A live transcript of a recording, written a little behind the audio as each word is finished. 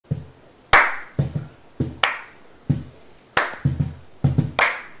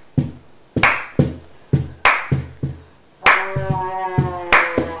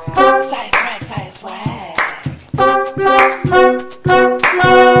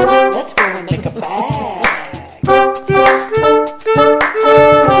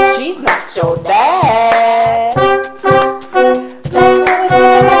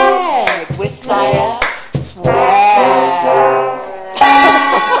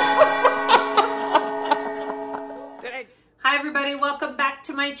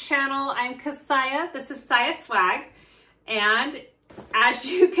channel. I'm Kassiah. This is SiahSwag. And as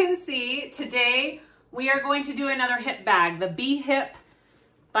you can see, today we are going to do another hip bag, the Be Hip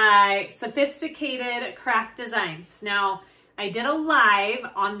by Sewfisticated Craft Designs. Now, I did a live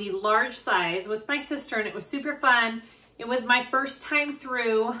on the large size with my sister and it was super fun. It was my first time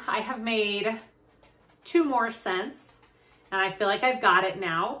through. I have made 2 more since and I feel like I've got it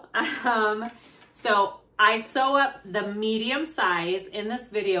now. So I sew up the medium size in this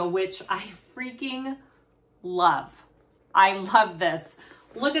video, which I freaking love. I love this.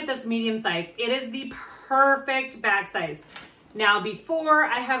 Look at this medium size. It is the perfect bag size. Now, before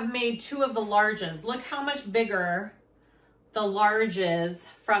I have made 2 of the larges. Look how much bigger the large is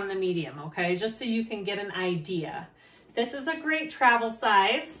from the medium, okay? Just so you can get an idea. This is a great travel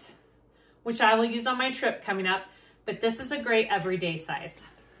size, which I will use on my trip coming up, but this is a great everyday size.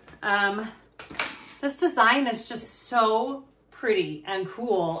 This design is just so pretty and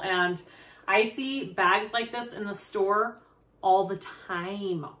cool, and I see bags like this in the store all the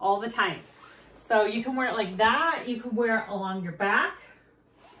time, all the time. So you can wear it like that, you can wear it along your back,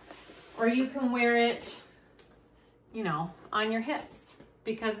 or you can wear it, you know, on your hips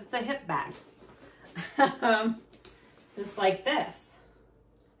because it's a hip bag. Just like this.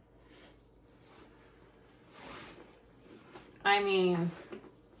 I mean,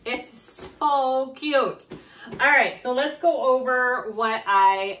 it's so cute. All right, so let's go over what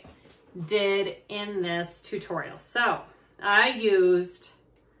I did in this tutorial. So I used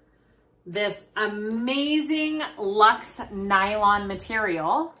this amazing Lux nylon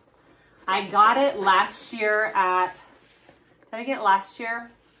material. I got it last year at, did I get it last year?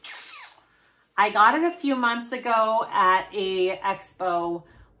 I got it a few months ago at a expo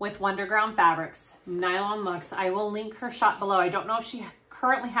with Wonderground Fabrics, Nylon Lux. I will link her shop below. I don't know if she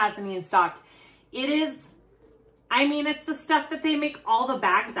currently has any in stock. It is, I mean, it's the stuff that they make all the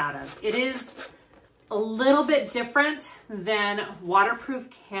bags out of. It is a little bit different than waterproof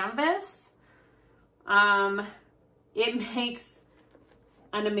canvas. It makes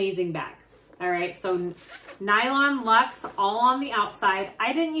an amazing bag. All right, so Nylon Lux all on the outside.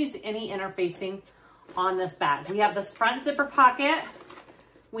 I didn't use any interfacing on this bag. We have this front zipper pocket.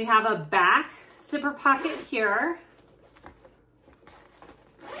 We have a back zipper pocket here.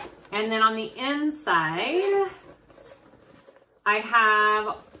 And then on the inside, I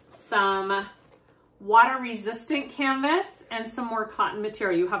have some water resistant canvas and some more cotton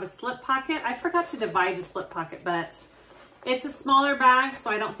material. You have a slip pocket. I forgot to divide the slip pocket, but it's a smaller bag, so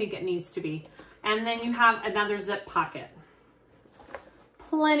I don't think it needs to be. And then you have another zip pocket.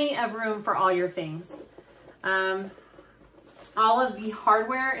 Plenty of room for all your things. All of the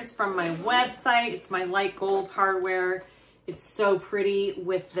hardware is from my website. It's my light gold hardware. It's so pretty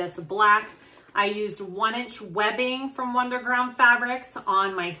with this black. I used 1-inch webbing from Wonderground Fabrics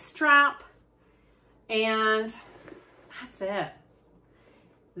on my strap. And that's it.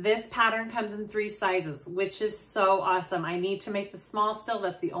 This pattern comes in 3 sizes, which is so awesome. I need to make the small still.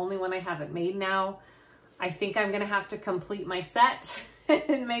 That's the only one I haven't made now. I think I'm gonna have to complete my set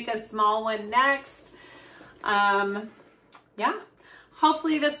and make a small one next. Yeah,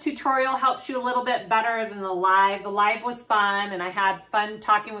 hopefully this tutorial helps you a little bit better than the live. The live was fun and I had fun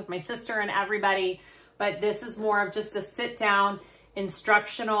talking with my sister and everybody, but this is more of just a sit down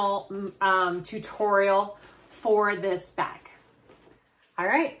instructional tutorial for this bag. All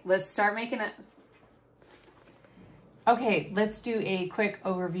right, let's start making it. Okay, let's do a quick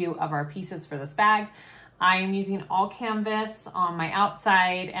overview of our pieces for this bag. I am using all canvas on my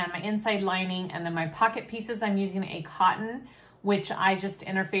outside and my inside lining, and then my pocket pieces, I'm using a cotton, which I just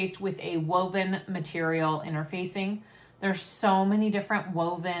interfaced with a woven material interfacing. There's so many different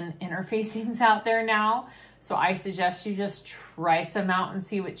woven interfacings out there now, so I suggest you just try some out and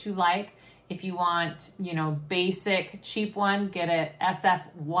see what you like. If you want, you know, basic, cheap one, get a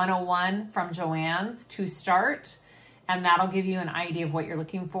SF101 from Joann's to start, and that'll give you an idea of what you're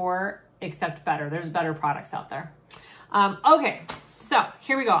looking for, except better. There's better products out there. Okay, so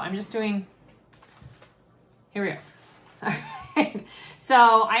here we go. I'm just doing, here we go. All right. So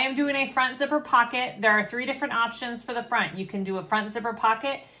I am doing a front zipper pocket. There are 3 different options for the front. You can do a front zipper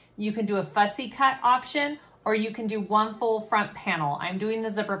pocket, you can do a fussy cut option, or you can do 1 full front panel. I'm doing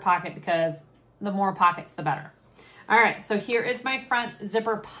the zipper pocket because the more pockets, the better. All right, so here is my front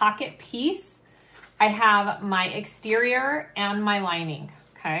zipper pocket piece. I have my exterior and my lining,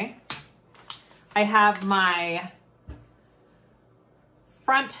 okay? I have my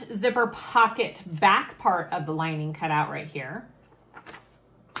front zipper pocket back part of the lining cut out right here.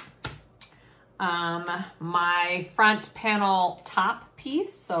 My front panel top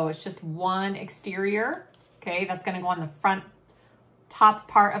piece, so it's just one exterior. Okay, that's gonna go on the front top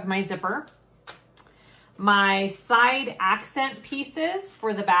part of my zipper. My side accent pieces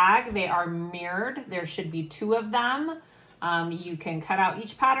for the bag, they are mirrored. There should be 2 of them. You can cut out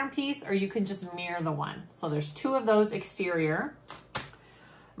each pattern piece or you can just mirror the one. So there's 2 of those exterior.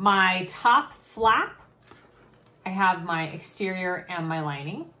 My top flap, I have my exterior and my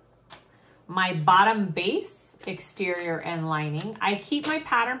lining. My bottom base, exterior and lining. I keep my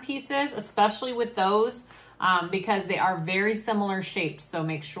pattern pieces, especially with those, because they are very similar shaped. So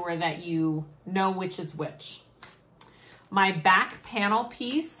make sure that you know which is which. My back panel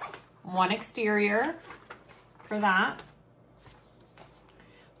piece, 1 exterior for that.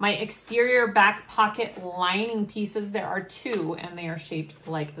 My exterior back pocket lining pieces, there are 2 and they are shaped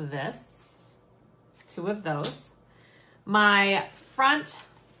like this. 2 of those. My front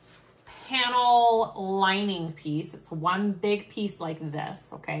panel lining piece, it's 1 big piece like this,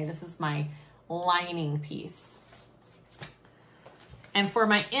 okay? This is my lining piece. And for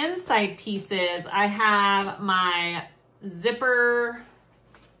my inside pieces, I have my zipper,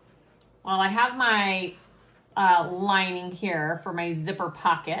 well, I have my lining here for my zipper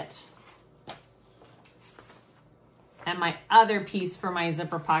pocket and my other piece for my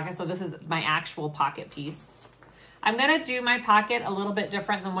zipper pocket. So this is my actual pocket piece. I'm gonna do my pocket a little bit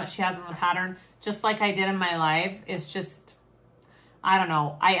different than what she has in the pattern, just like I did in my live. It's just, I don't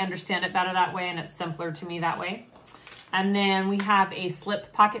know, I understand it better that way and it's simpler to me that way. And then we have a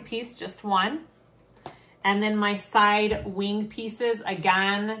slip pocket piece, just 1. And then my side wing pieces,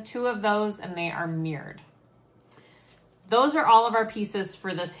 again, 2 of those and they are mirrored. Those are all of our pieces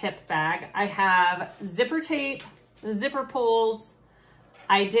for this hip bag. I have zipper tape, zipper pulls.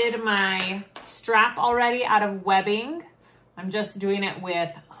 I did my strap already out of webbing. I'm just doing it with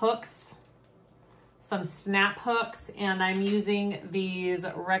hooks, some snap hooks, and I'm using these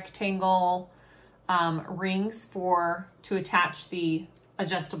rectangle rings to attach the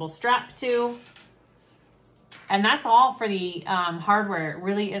adjustable strap to. And that's all for the hardware. It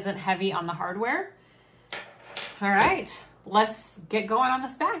really isn't heavy on the hardware. All right, let's get going on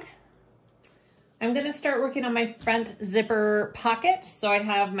this bag. I'm gonna start working on my front zipper pocket. So I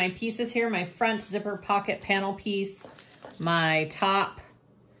have my pieces here, my front zipper pocket panel piece, my top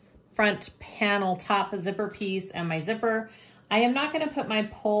front panel top zipper piece, and my zipper. I am not gonna put my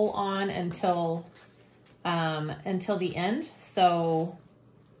pole on until the end. So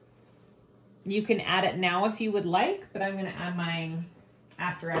you can add it now if you would like, but I'm gonna add mine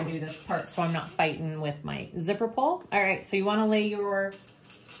after I do this part so I'm not fighting with my zipper pull. All right, so you wanna lay your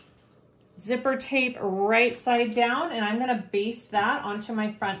zipper tape right side down, and I'm gonna baste that onto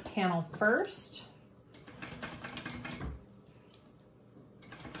my front panel first.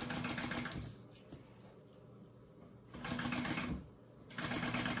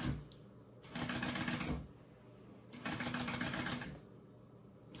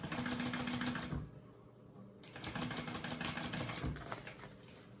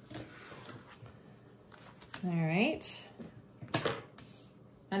 All right.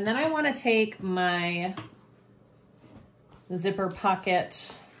 And then I want to take my zipper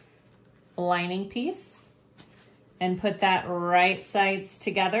pocket lining piece and put that right sides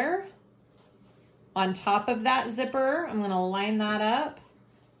together on top of that zipper. I'm going to line that up,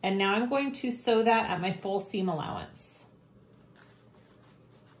 and now I'm going to sew that at my full seam allowance.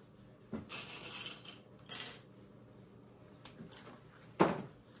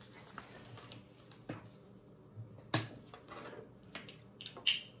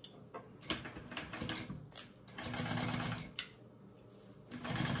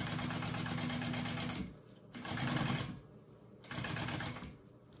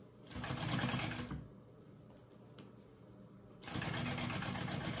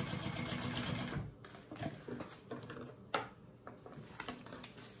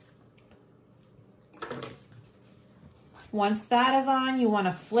 Once that is on, you want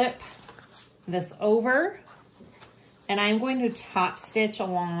to flip this over, and I'm going to top stitch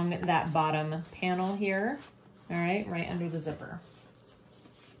along that bottom panel here, all right, right under the zipper.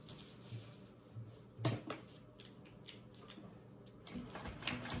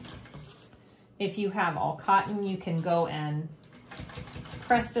 If you have all cotton, you can go and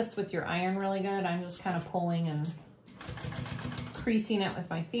press this with your iron really good. I'm just kind of pulling and creasing it with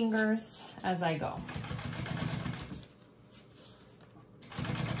my fingers as I go.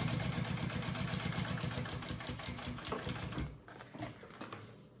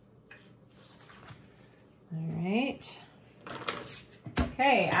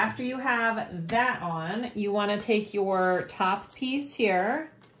 Okay, after you have that on, you want to take your top piece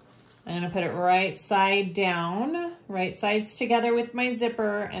here. I'm going to put it right side down, right sides together with my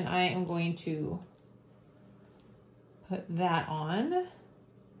zipper, and I am going to put that on.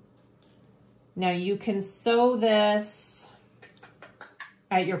 Now you can sew this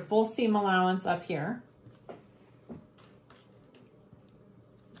at your full seam allowance up here.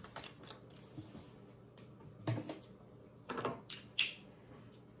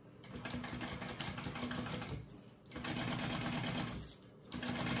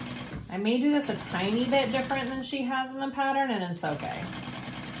 I may do this a tiny bit different than she has in the pattern, and it's okay.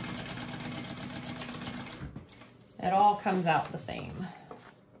 It all comes out the same.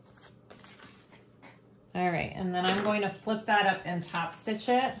 All right, and then I'm going to flip that up and top stitch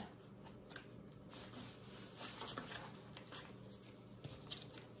it.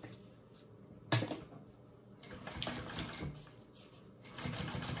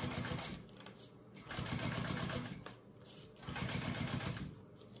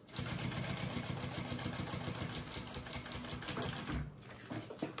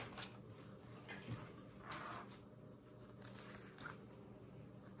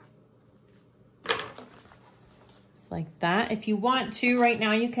 Like that. If you want to, right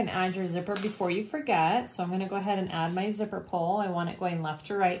now you can add your zipper before you forget. So I'm going to go ahead and add my zipper pull. I want it going left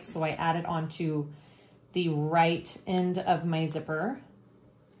to right, so I add it onto the right end of my zipper.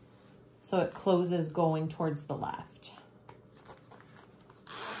 So it closes going towards the left.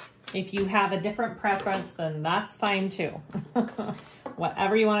 If you have a different preference, then that's fine too.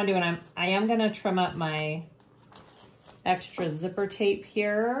 Whatever you want to do. And I am going to trim up my extra zipper tape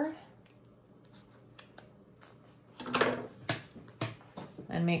here.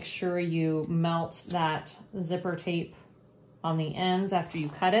 And make sure you melt that zipper tape on the ends after you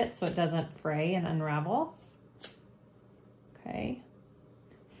cut it so it doesn't fray and unravel. Okay.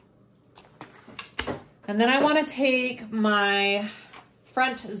 And then I want to take my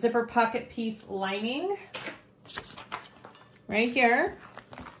front zipper pocket piece lining right here.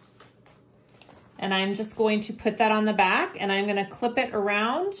 And I'm just going to put that on the back, and I'm going to clip it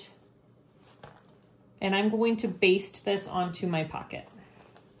around, and I'm going to baste this onto my pocket.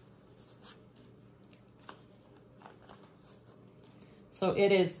 So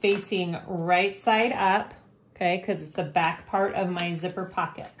it is facing right side up, okay, because it's the back part of my zipper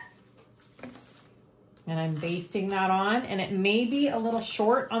pocket. And I'm basting that on, and it may be a little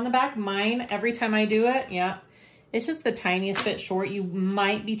short on the back. Mine, every time I do it, yeah, it's just the tiniest bit short. You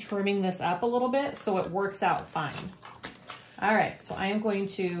might be trimming this up a little bit so it works out fine. All right, so I am going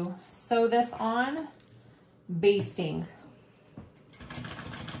to sew this on, basting.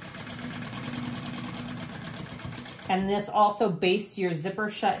 And this also bastes your zipper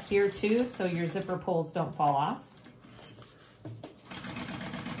shut here too, so your zipper pulls don't fall off.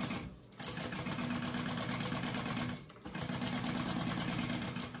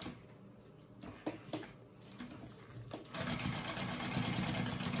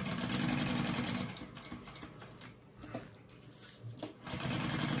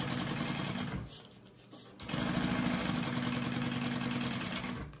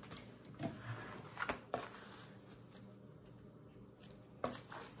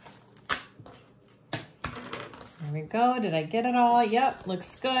 There we go. Did I get it all? Yep,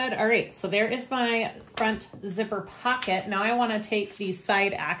 looks good. All right, so there is my front zipper pocket. Now I want to take these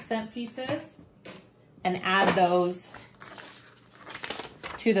side accent pieces and add those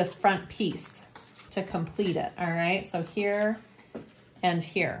to this front piece to complete it. All right, so here and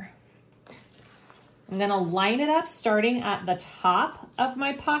here. I'm going to line it up starting at the top of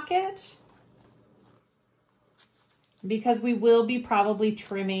my pocket, because we will be probably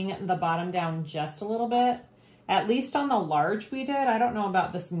trimming the bottom down just a little bit. At least on the large we did. I don't know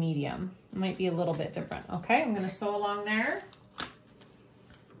about this medium. It might be a little bit different. Okay, I'm going to sew along there.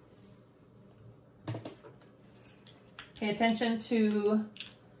 Pay attention to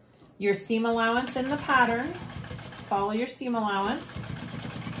your seam allowance in the pattern. Follow your seam allowance.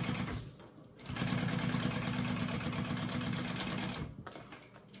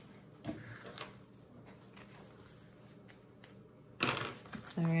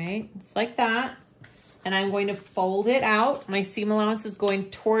 All right, it's like that. And I'm going to fold it out. My seam allowance is going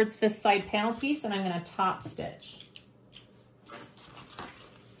towards this side panel piece, and I'm going to top stitch.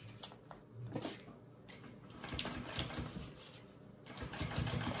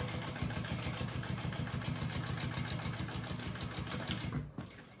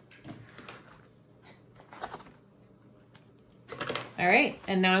 All right,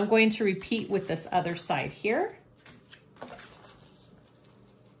 and now I'm going to repeat with this other side here.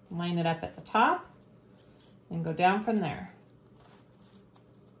 Line it up at the top and go down from there.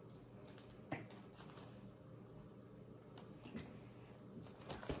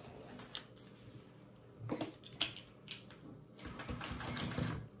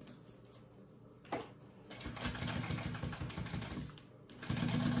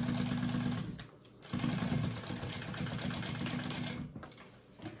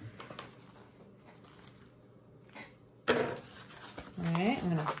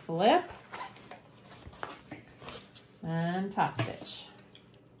 gonna flip and top stitch.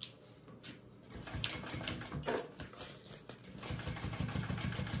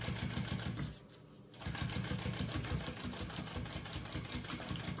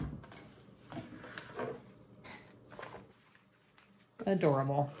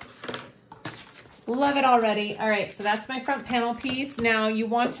 Adorable. Love it already. All right, so that's my front panel piece. Now you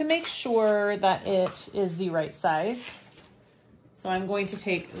want to make sure that it is the right size. So I'm going to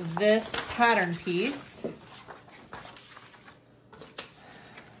take this pattern piece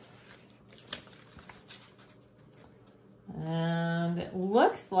and it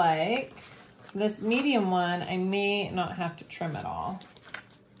looks like this medium one, I may not have to trim it all.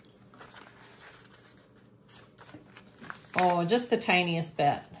 Oh, just the tiniest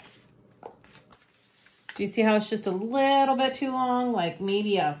bit. Do you see how it's just a little bit too long? Like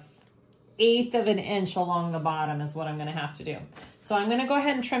maybe a 1/8 of an inch along the bottom is what I'm gonna have to do. So I'm gonna go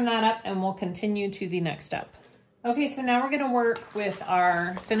ahead and trim that up and we'll continue to the next step. Okay, so now we're gonna work with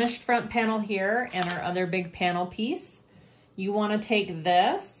our finished front panel here and our other big panel piece. You wanna take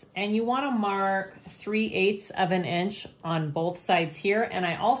this and you wanna mark 3/8 of an inch on both sides here. And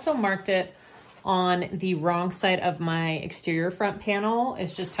I also marked it on the wrong side of my exterior front panel.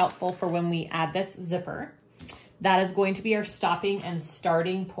 It's just helpful for when we add this zipper. That is going to be our stopping and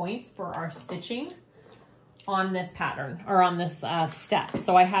starting points for our stitching on this pattern or on this step.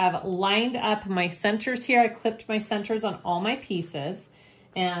 So I have lined up my centers here. I clipped my centers on all my pieces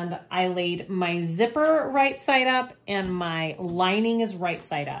and I laid my zipper right side up and my lining is right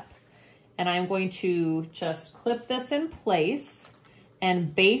side up. And I'm going to just clip this in place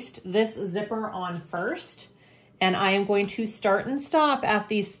and baste this zipper on first. And I am going to start and stop at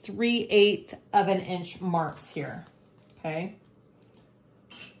these 3/8 of an inch marks here, okay?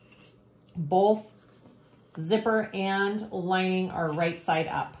 Both zipper and lining are right side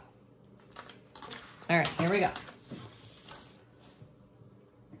up. All right, here we go.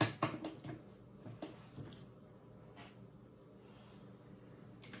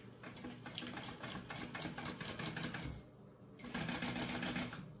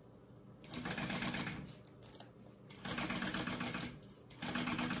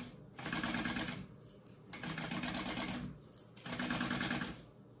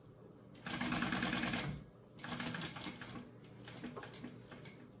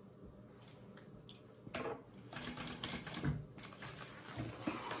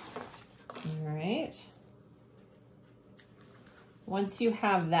 Once you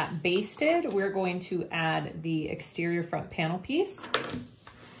have that basted, we're going to add the exterior front panel piece.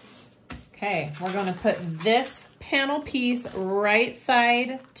 Okay, we're going to put this panel piece right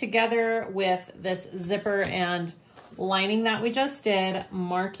side together with this zipper and lining that we just did,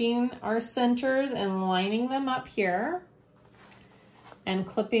 marking our centers and lining them up here and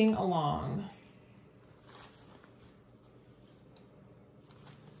clipping along.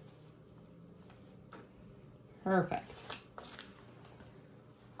 Perfect.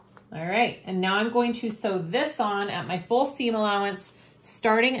 All right, and now I'm going to sew this on at my full seam allowance,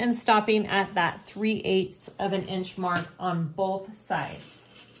 starting and stopping at that 3/8 of an inch mark on both sides.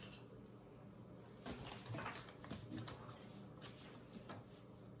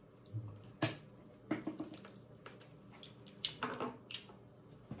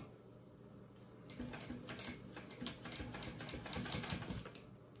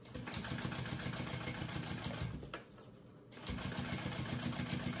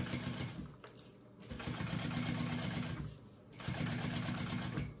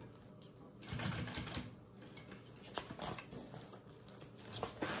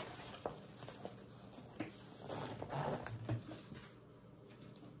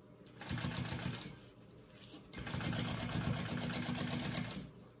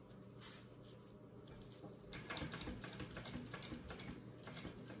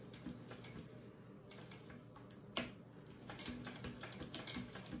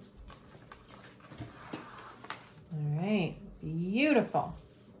 Beautiful.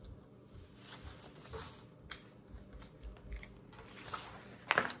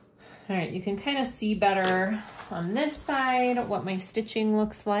 All right, you can kind of see better on this side what my stitching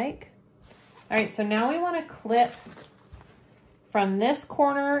looks like. All right, so now we want to clip from this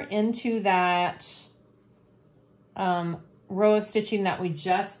corner into that row of stitching that we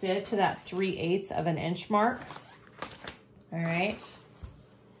just did to that 3/8 of an inch mark. All right,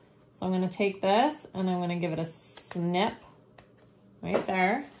 so I'm going to take this and I'm going to give it a snip right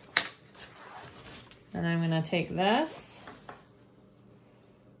there. And I'm going to take this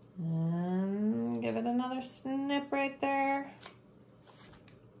and give it another snip right there.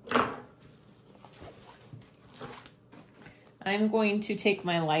 I'm going to take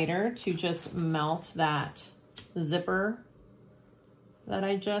my lighter to just melt that zipper that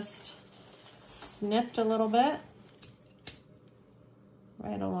I just snipped a little bit.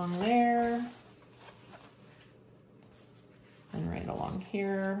 Right along there. And right along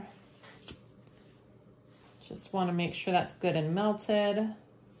here. Just want to make sure that's good and melted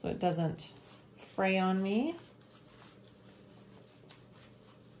so it doesn't fray on me.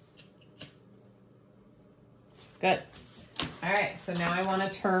 Good. All right, so now I want to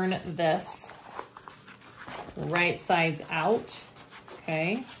turn this right sides out,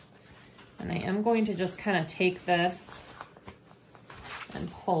 okay? And I am going to just kind of take this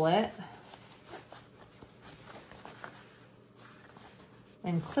and pull it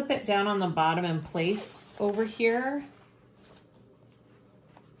and clip it down on the bottom in place over here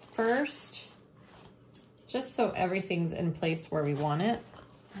first, just so everything's in place where we want it.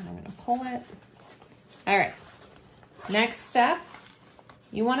 And I'm gonna pull it. All right, next step,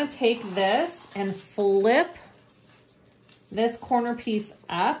 you wanna take this and flip this corner piece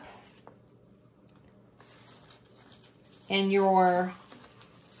up, and your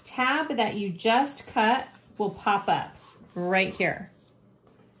tab that you just cut will pop up right here.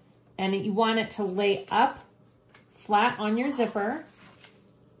 And you want it to lay up flat on your zipper.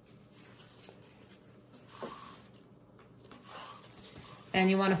 And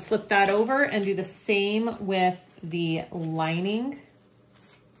you want to flip that over and do the same with the lining.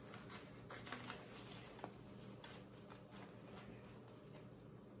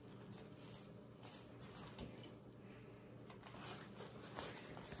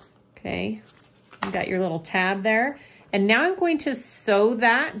 Okay, you got your little tab there. And now I'm going to sew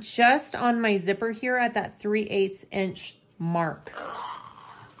that just on my zipper here at that 3/8 inch mark.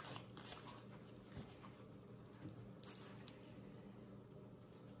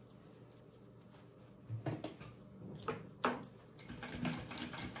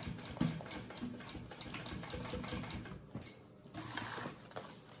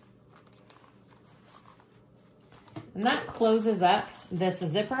 And that closes up this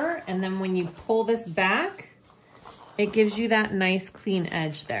zipper. And then when you pull this back, it gives you that nice clean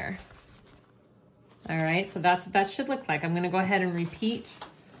edge there. All right, so that's what that should look like. I'm gonna go ahead and repeat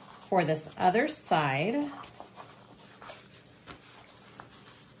for this other side.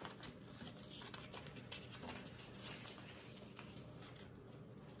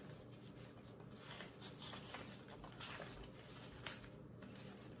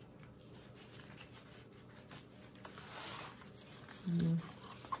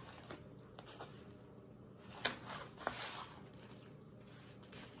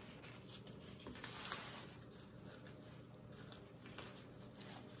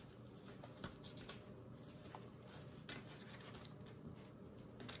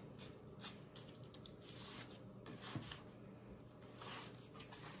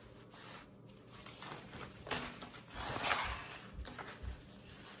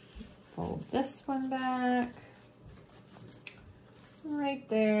 Fold this one back, right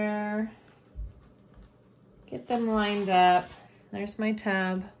there. Get them lined up. There's my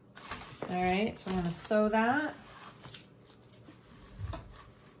tab. All right, so I'm gonna sew that.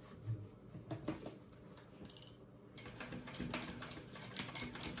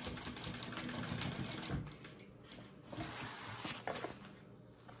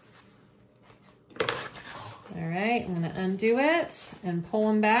 All right, I'm gonna undo it and pull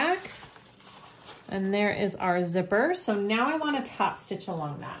them back. And there is our zipper. So now I want to top stitch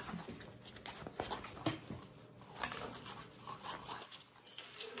along that.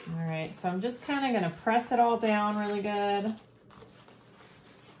 All right, so I'm just kind of gonna press it all down really good.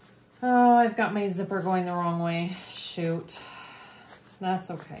 Oh, I've got my zipper going the wrong way. Shoot, that's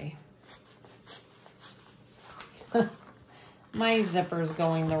okay. My zipper's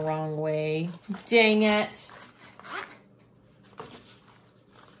going the wrong way. Dang it.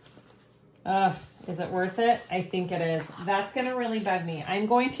 Is it worth it? I think it is. That's gonna really bug me. I'm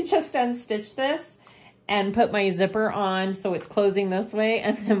going to just unstitch this and put my zipper on so it's closing this way,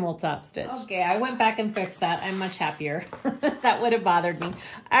 and then we'll top stitch. Okay, I went back and fixed that. I'm much happier. That would have bothered me.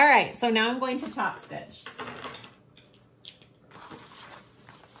 All right, so now I'm going to top stitch.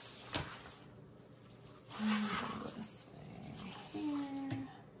 This way here.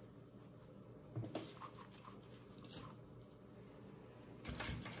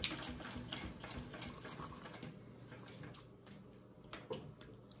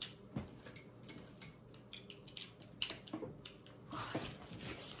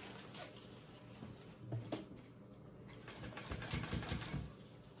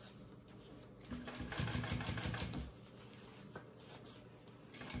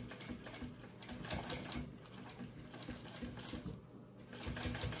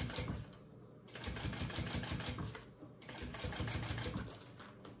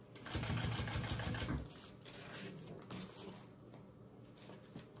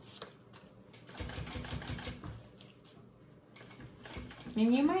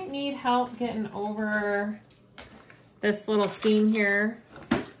 And you might need help getting over this little seam here.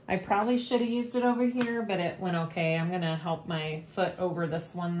 I probably should have used it over here, but it went okay. I'm gonna help my foot over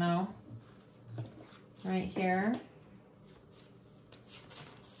this one though. Right here.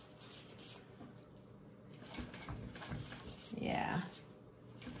 Yeah.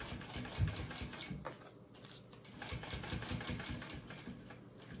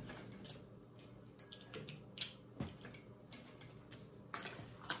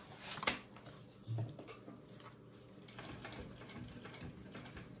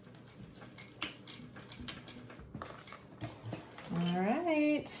 All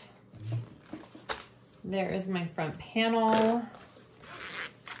right. There is my front panel.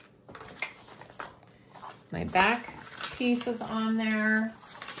 My back piece is on there.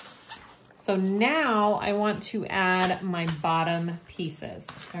 So now I want to add my bottom pieces.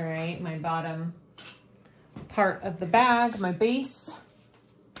 All right, my bottom part of the bag, my base,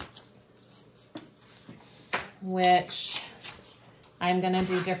 which I'm gonna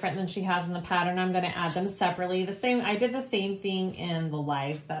do different than she has in the pattern. I'm gonna add them separately. I did the same thing in the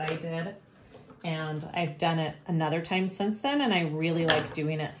live that I did, and I've done it another time since then, and I really like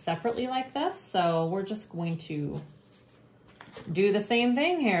doing it separately like this. So we're just going to do the same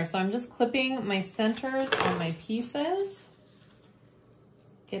thing here. So I'm just clipping my centers on my pieces.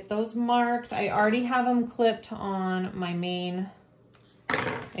 Get those marked. I already have them clipped on my main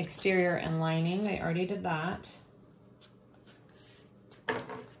exterior and lining. I already did that.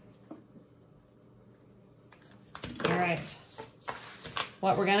 All right.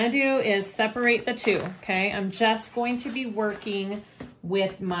 What we're gonna do is separate the two, okay? I'm just going to be working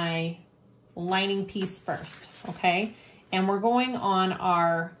with my lining piece first, okay? And we're going on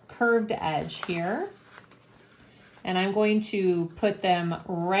our curved edge here. And I'm going to put them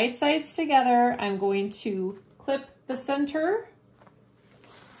right sides together. I'm going to clip the center.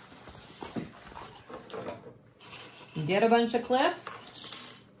 Get a bunch of clips.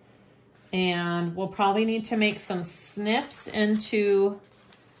 And we'll probably need to make some snips into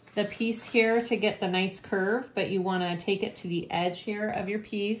the piece here to get the nice curve, but you wanna take it to the edge here of your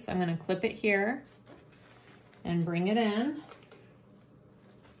piece. I'm gonna clip it here and bring it in.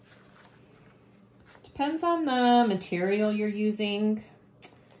 Depends on the material you're using.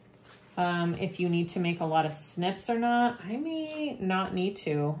 If you need to make a lot of snips or not. I may not need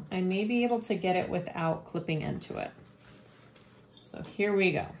to. I may be able to get it without clipping into it. So here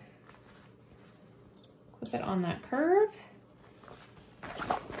we go. Clip it on that curve.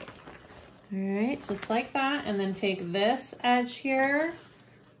 All right, just like that. And then take this edge here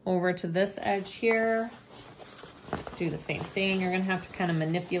over to this edge here. Do the same thing. You're gonna have to kind of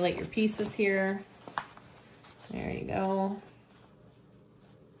manipulate your pieces here. There you go.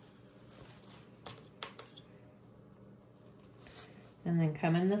 And then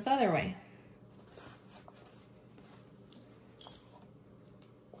come in this other way.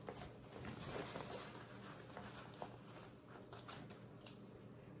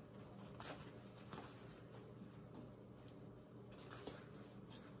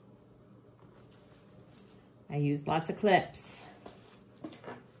 I use lots of clips.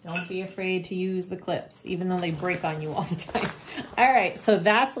 Don't be afraid to use the clips, even though they break on you all the time. All right, so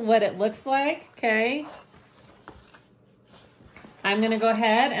that's what it looks like, okay? I'm gonna go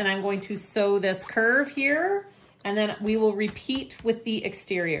ahead and I'm going to sew this curve here, and then we will repeat with the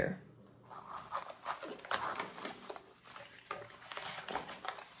exterior.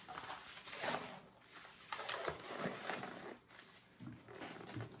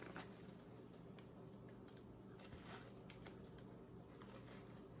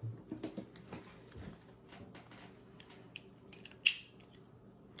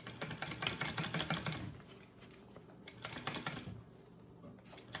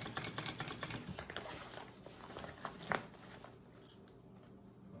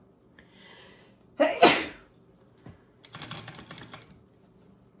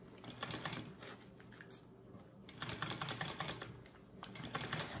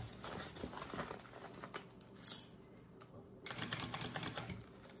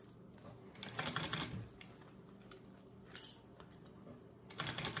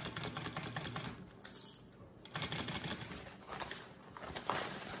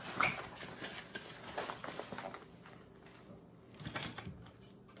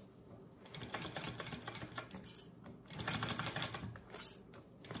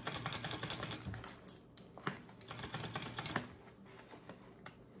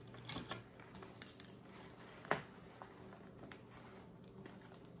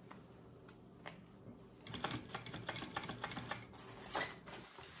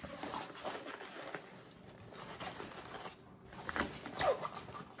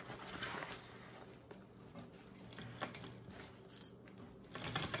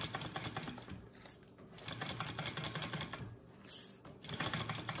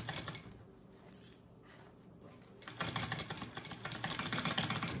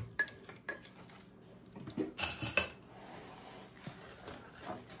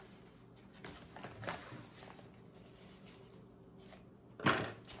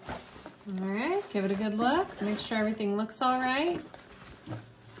 Give it a good look. Make sure everything looks all right.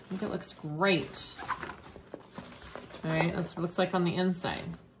 I think it looks great. All right, that's what it looks like on the inside.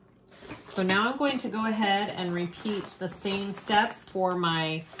 So now I'm going to go ahead and repeat the same steps for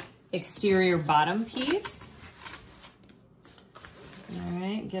my exterior bottom piece. All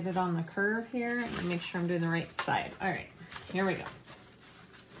right, get it on the curve here and make sure I'm doing the right side. All right, here we go.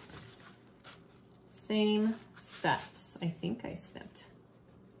 Same steps. I think I snipped.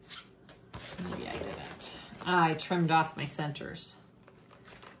 Maybe I didn't. I trimmed off my centers.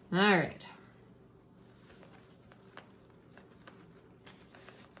 All right.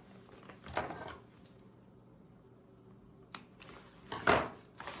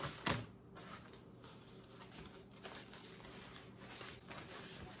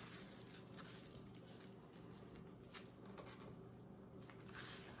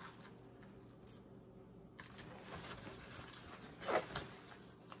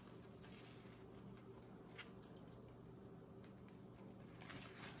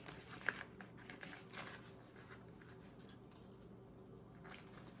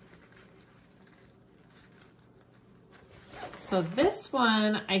 So this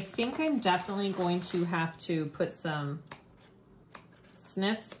one, I think I'm definitely going to have to put some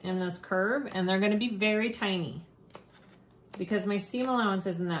snips in this curve, and they're going to be very tiny because my seam allowance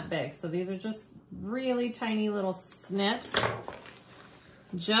isn't that big. So these are just really tiny little snips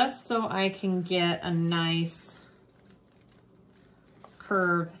just so I can get a nice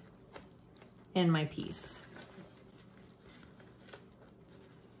curve in my piece.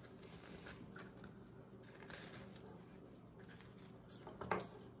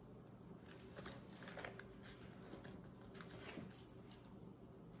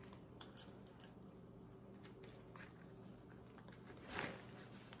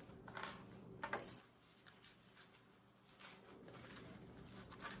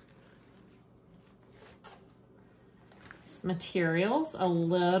 Material's a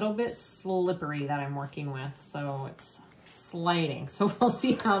little bit slippery that I'm working with, so it's sliding. So we'll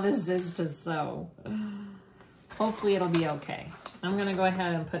see how this is to sew. Hopefully it'll be okay. I'm gonna go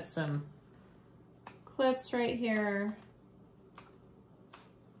ahead and put some clips right here.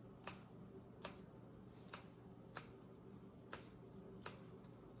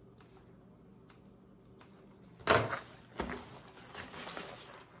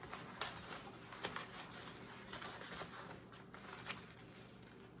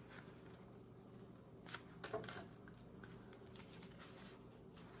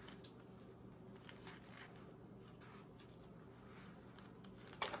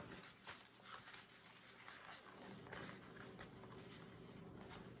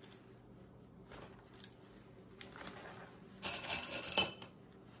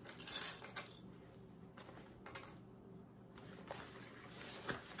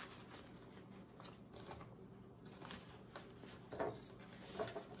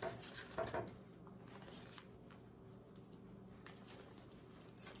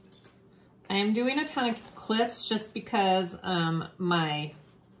 I'm doing a ton of clips just because my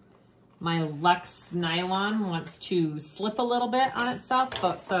Lux nylon wants to slip a little bit on itself,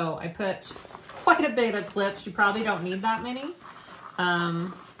 but so I put quite a bit of clips. You probably don't need that many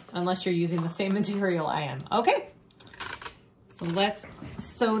unless you're using the same material I am. Okay, so let's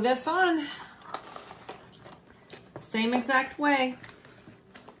sew this on. Same exact way.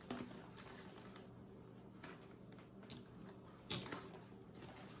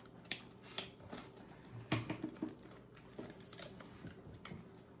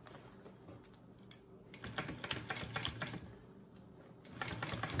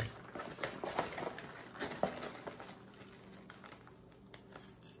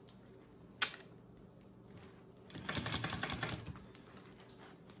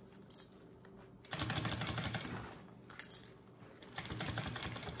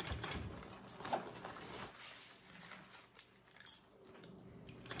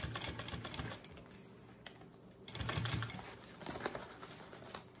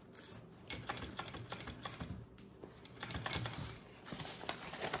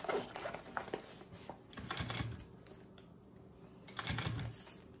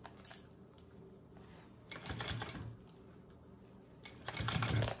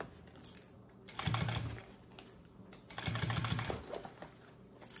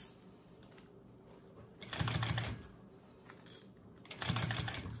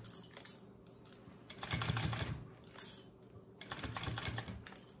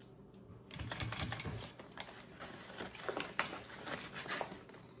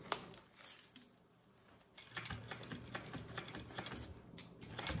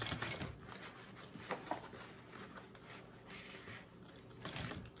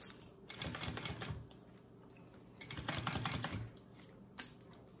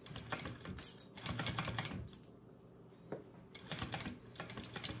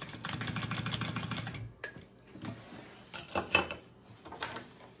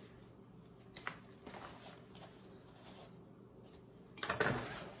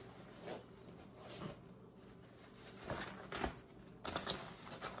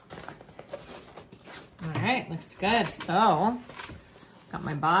 looks good. So got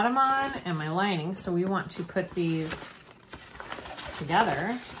my bottom on and my lining. So we want to put these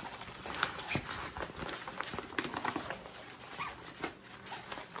together.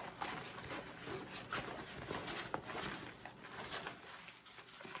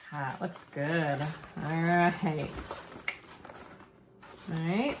 That looks good. All right. All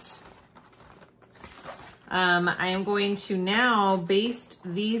right. I am going to now baste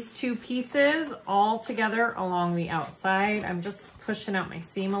these two pieces all together along the outside. I'm just pushing out my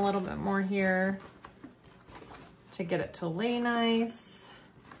seam a little bit more here to get it to lay nice.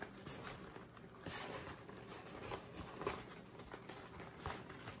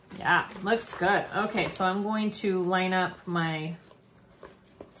 Yeah, looks good. Okay, so I'm going to line up my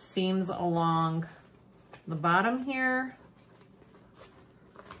seams along the bottom here.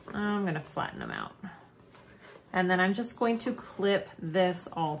 I'm gonna flatten them out. And then I'm just going to clip this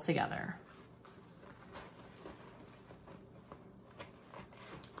all together.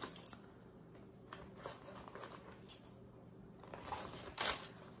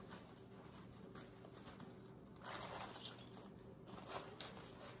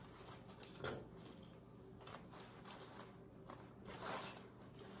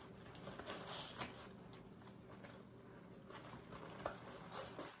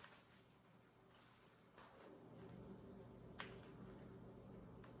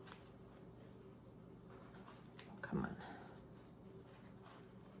 Come on.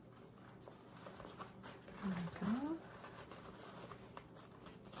 There we go.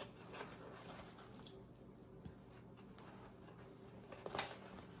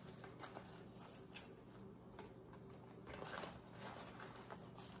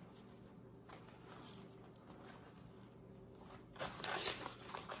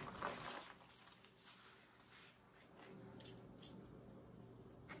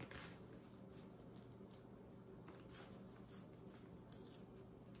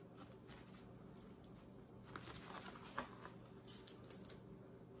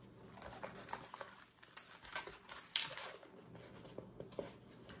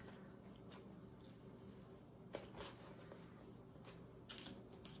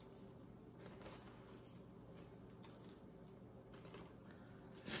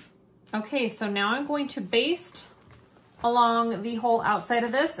 Okay, so now I'm going to baste along the whole outside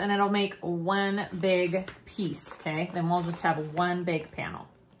of this and it'll make one big piece, okay? Then we'll just have one big panel.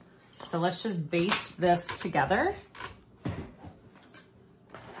 So let's just baste this together.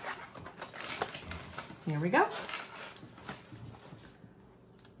 Here we go.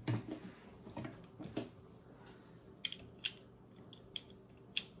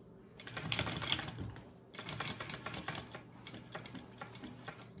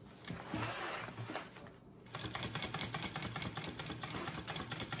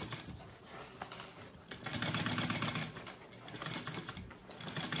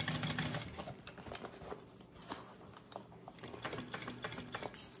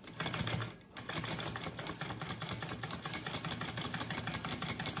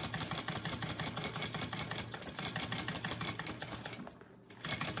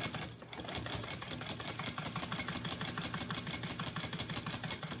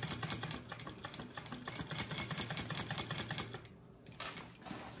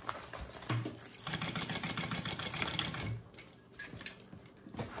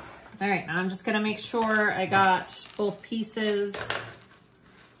 All right, now I'm just gonna make sure I got both pieces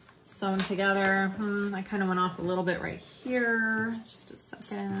sewn together. I kind of went off a little bit right here. Just a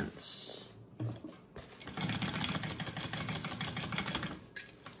second.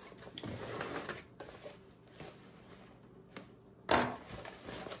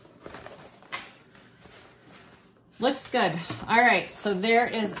 Looks good. All right, so there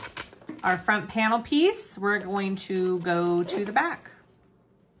is our front panel piece. We're going to go to the back.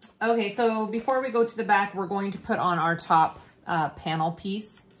 Okay, so before we go to the back, we're going to put on our top panel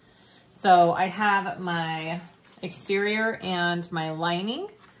piece. So I have my exterior and my lining.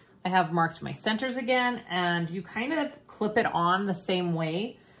 I have marked my centers again, and you kind of clip it on the same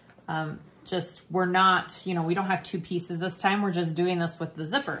way. We're not, we don't have two pieces this time. We're just doing this with the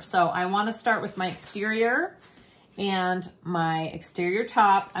zipper. So I want to start with my exterior and my exterior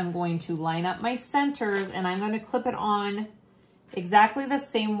top. I'm going to line up my centers and I'm going to clip it on exactly the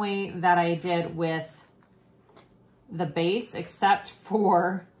same way that I did with the base, except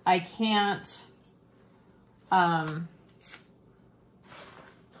for I can't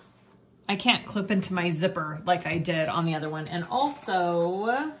clip into my zipper like I did on the other one. And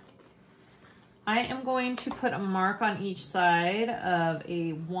also I am going to put a mark on each side of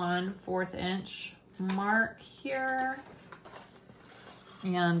a 1/4 inch mark here.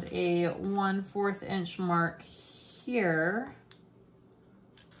 and a 1/4 inch mark here.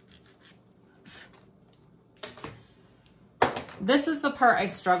 This is the part I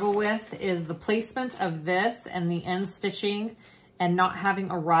struggle with, is the placement of this and the end stitching and not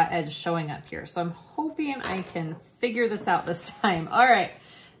having a raw edge showing up here. So I'm hoping I can figure this out this time. All right,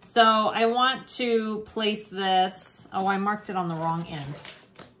 so I want to place this. Oh, I marked it on the wrong end.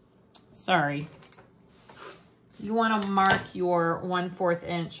 Sorry. You want to mark your 1/4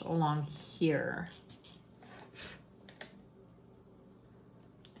 inch along here.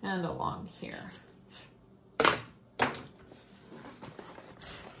 And along here.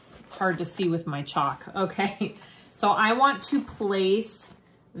 Hard to see with my chalk. Okay, so I want to place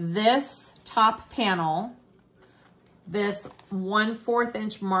this top panel, this 1/4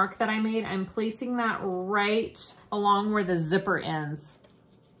 inch mark that I made, I'm placing that right along where the zipper ends.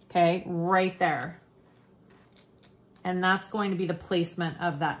 Okay, right there. And that's going to be the placement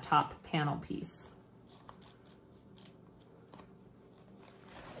of that top panel piece.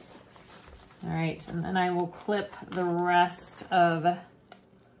 All right, and then I will clip the rest of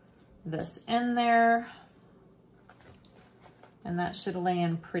this in there, and that should lay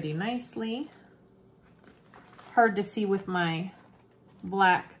in pretty nicely. Hard to see with my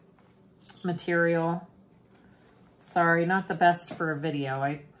black material. Sorry, not the best for a video.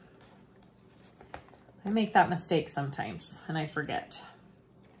 I make that mistake sometimes and I forget.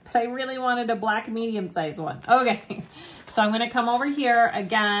 But I really wanted a black medium-sized one. Okay, so I'm gonna come over here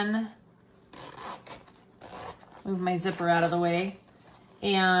again, move my zipper out of the way.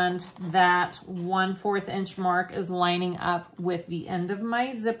 And that 1/4 inch mark is lining up with the end of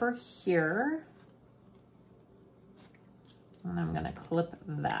my zipper here. And I'm gonna clip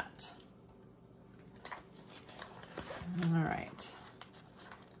that. All right.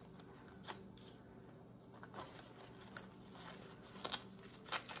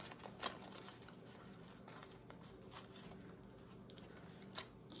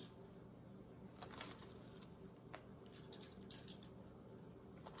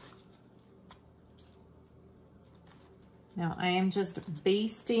 Now I am just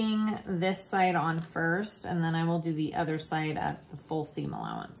basting this side on first, and then I will do the other side at the full seam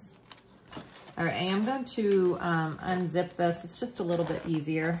allowance. All right, I am going to unzip this. It's just a little bit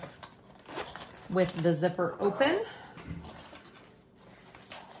easier with the zipper open.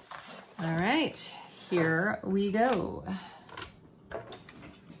 All right, here we go.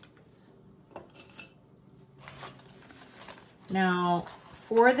 Now,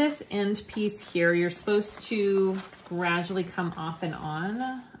 for this end piece here, you're supposed to gradually come off and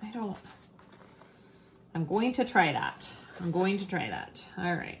on. I'm going to try that. I'm going to try that.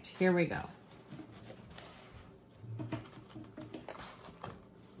 All right, here we go.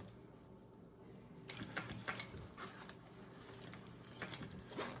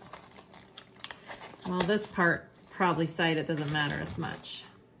 Well, this part, probably side, it doesn't matter as much.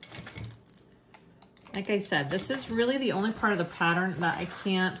 Like I said, this is really the only part of the pattern that I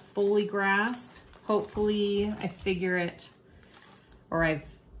can't fully grasp. Hopefully I figure it, or I've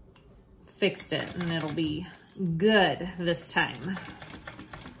fixed it and it'll be good this time.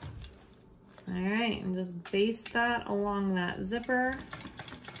 All right, and just baste that along that zipper.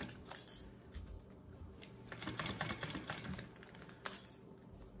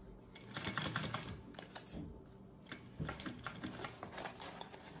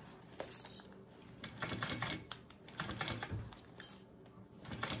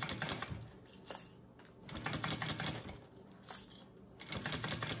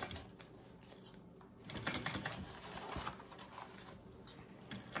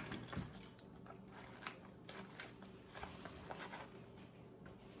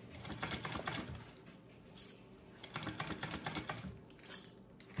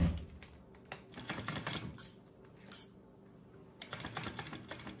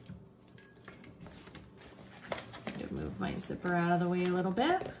 Move my zipper out of the way a little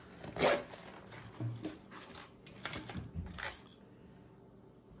bit.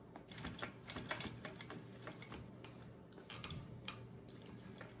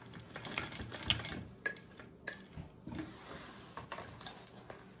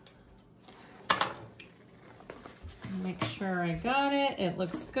 Make sure I got it. It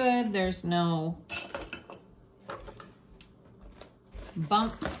looks good. There's no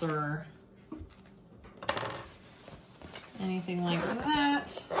bumps or anything like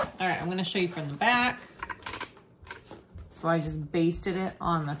that. All right, I'm gonna show you from the back. So I just basted it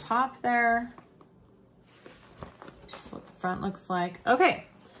on the top there. That's what the front looks like. Okay,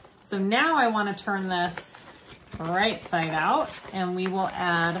 so now I wanna turn this right side out, and we will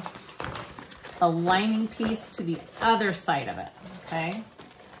add a lining piece to the other side of it, okay?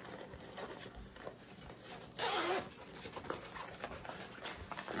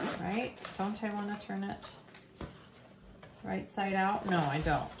 Right? Don't I want to turn it right side out? No, I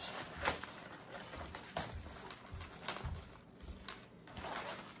don't.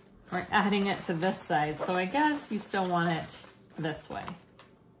 We're adding it to this side, so I guess you still want it this way.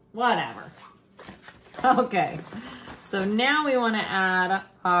 Whatever. Okay, so now we want to add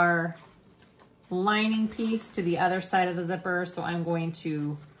our lining piece to the other side of the zipper. So I'm going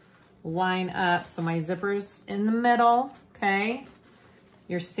to line up, so my zipper's in the middle, okay?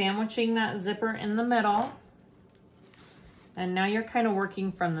 You're sandwiching that zipper in the middle. And now you're kind of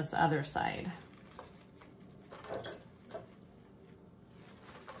working from this other side.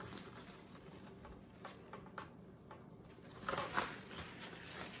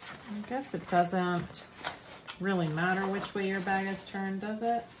 I guess it doesn't really matter which way your bag is turned, does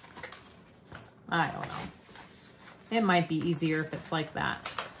it? I don't know. It might be easier if it's like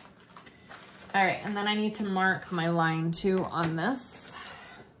that. All right, and then I need to mark my line too on this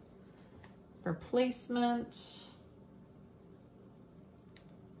for placement.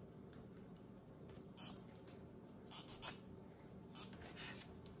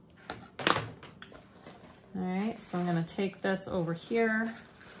 All right, so I'm gonna take this over here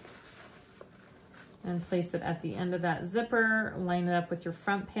and place it at the end of that zipper. Line it up with your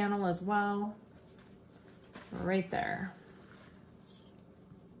front panel as well. Right there.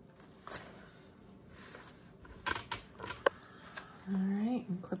 All right,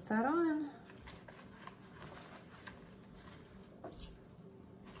 and clip that on.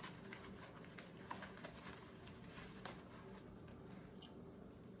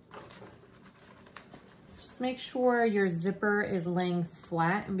 Just make sure your zipper is laying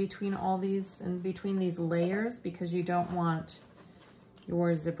flat in between all these, in between these layers, because you don't want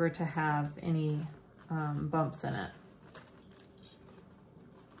your zipper to have any bumps in it.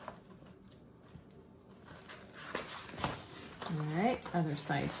 All right, other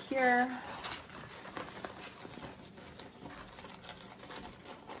side here.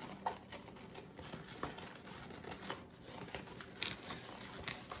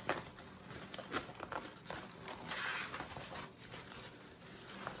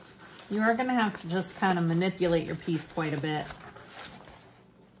 You are going to have to just kind of manipulate your piece quite a bit.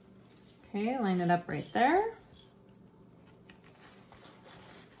 Okay, line it up right there.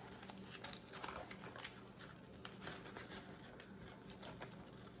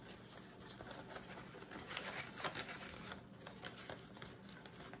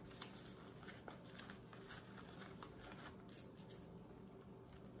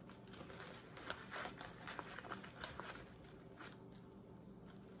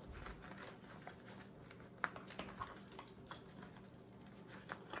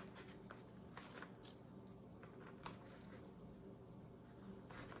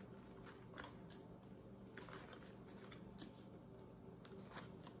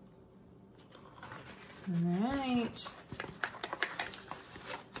 All right.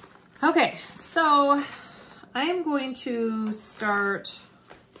 Okay, so I'm going to start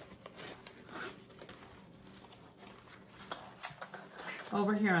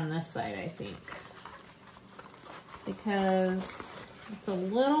over here on this side, I think, because it's a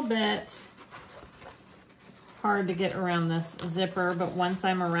little bit hard to get around this zipper, but once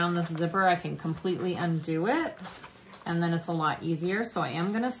I'm around this zipper, I can completely undo it. And then it's a lot easier. So I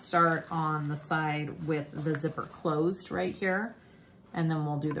am gonna start on the side with the zipper closed right here, and then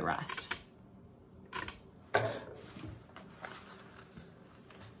we'll do the rest.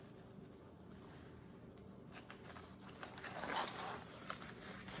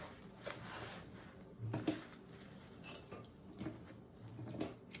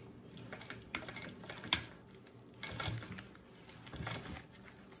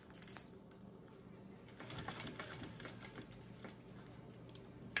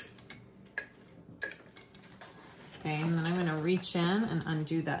 Okay, and then I'm gonna reach in and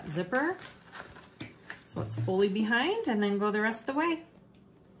undo that zipper so it's fully behind, and then go the rest of the way.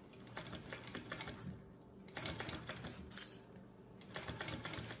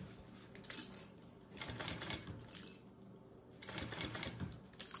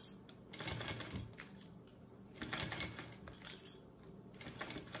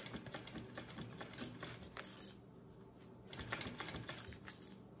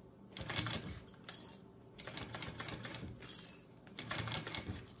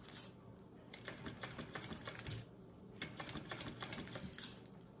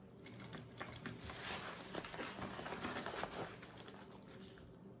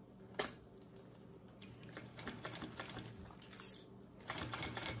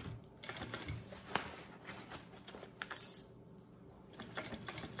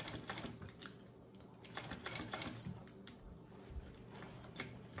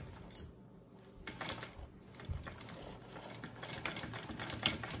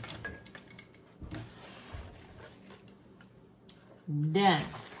 Done.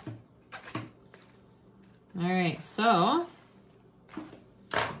 All right, so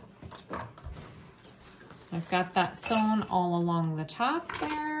I've got that sewn all along the top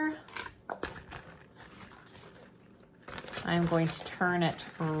there. I'm going to turn it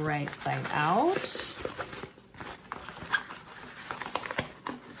right side out.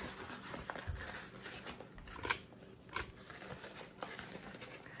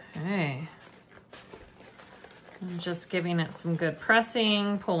 Okay. I'm just giving it some good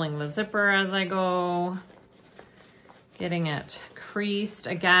pressing, pulling the zipper as I go, getting it creased.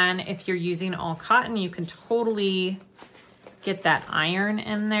 Again, if you're using all cotton, you can totally get that iron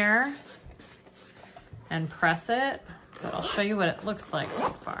in there and press it, but I'll show you what it looks like so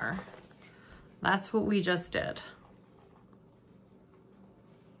far. That's what we just did.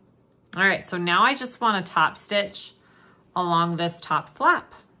 All right, so now I just want to top stitch along this top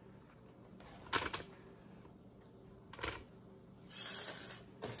flap.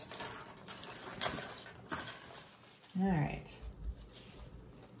 All right,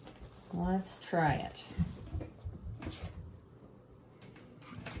 let's try it.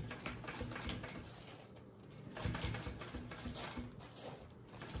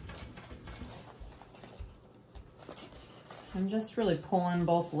 I'm just really pulling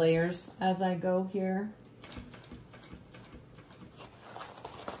both layers as I go here.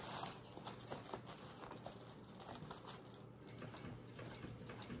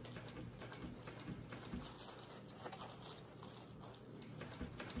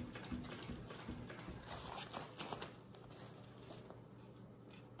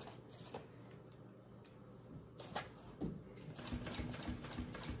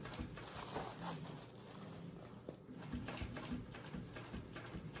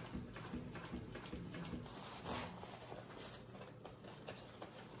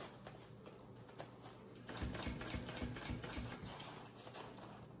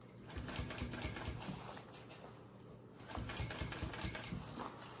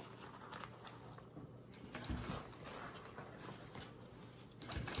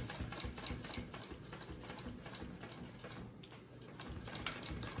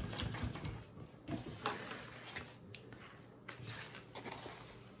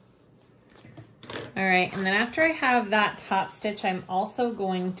 All right, and then after I have that top stitch, I'm also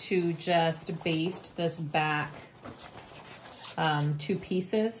going to just baste this back two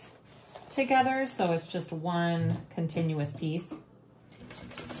pieces together, so it's just one continuous piece.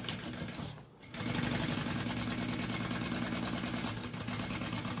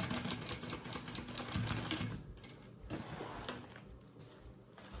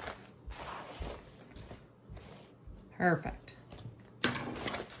 Perfect.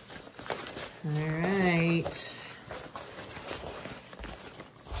 All right.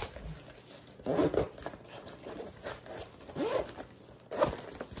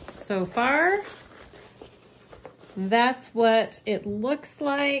 So far, that's what it looks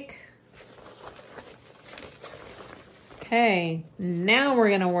like. Okay, now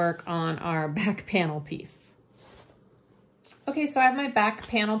we're gonna work on our back panel piece. Okay, so I have my back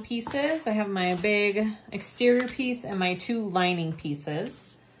panel pieces. I have my big exterior piece and my two lining pieces.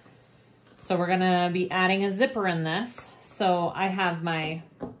 So we're gonna be adding a zipper in this. So I have my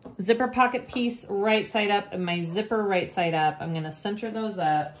zipper pocket piece right side up and my zipper right side up. I'm gonna center those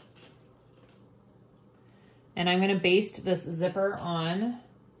up. And I'm gonna baste this zipper on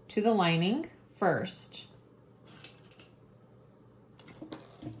to the lining first.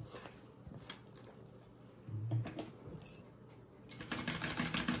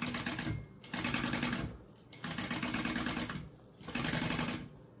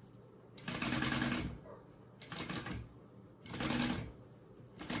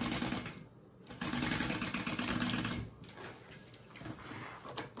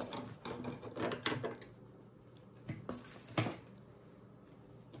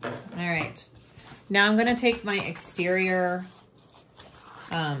 All right, now I'm gonna take my exterior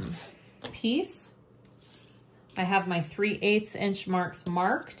piece. I have my 3/8 inch marks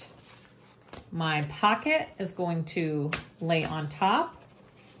marked. My pocket is going to lay on top.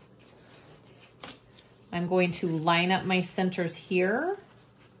 I'm going to line up my centers here.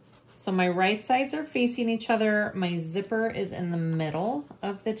 So my right sides are facing each other. My zipper is in the middle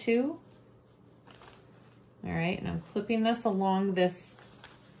of the two. All right, and I'm clipping this along this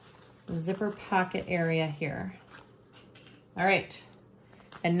zipper pocket area here. All right,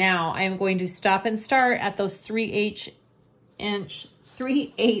 and now I'm going to stop and start at those 3/8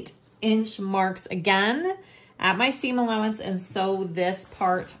 inch marks again at my seam allowance and sew this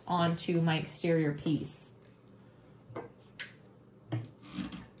part onto my exterior piece.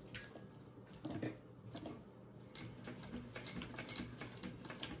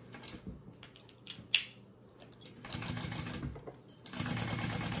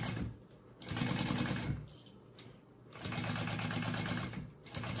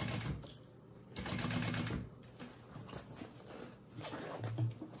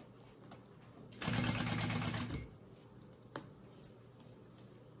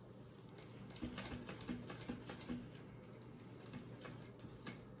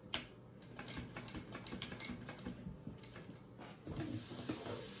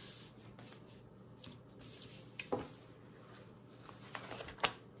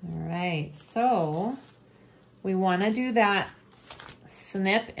 so we want to do that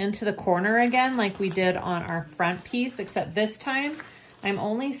snip into the corner again like we did on our front piece, except this time I'm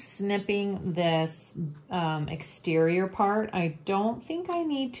only snipping this exterior part. I don't think I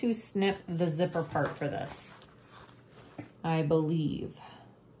need to snip the zipper part for this, I believe.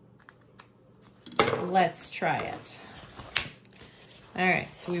 Let's try it. All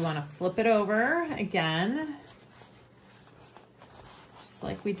right, so we want to flip it over again, just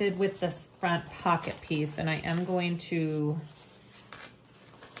like we did with this front pocket piece. And I am going to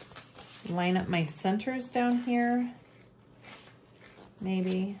line up my centers down here.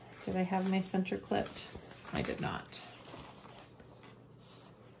 Maybe, did I have my center clipped? I did not.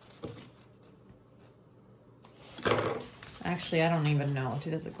 Actually, I don't even know.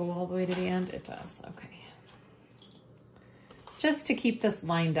 Does it go all the way to the end? It does, okay. Just to keep this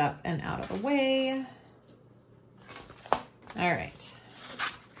lined up and out of the way. All right.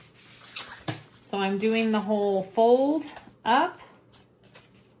 So I'm doing the whole fold up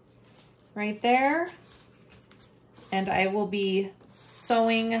right there. And I will be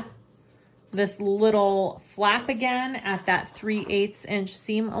sewing this little flap again at that 3/8 inch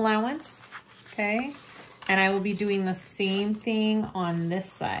seam allowance, okay? And I will be doing the same thing on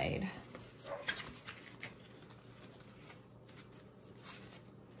this side.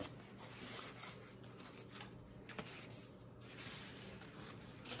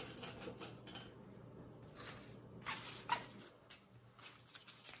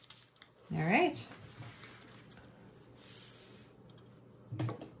 All right.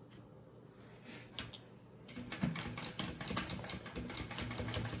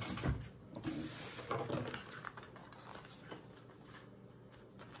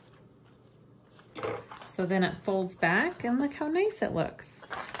 So then it folds back and look how nice it looks.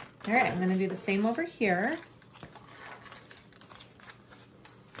 All right, I'm gonna do the same over here.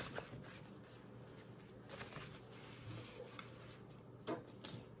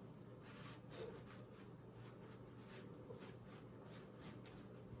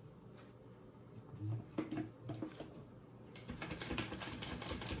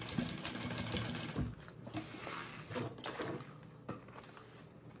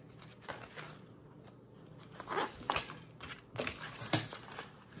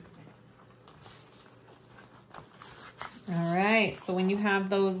 All right, so when you have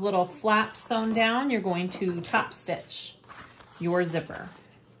those little flaps sewn down, you're going to top stitch your zipper.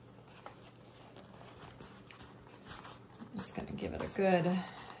 I'm just gonna give it a good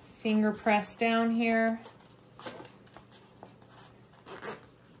finger press down here.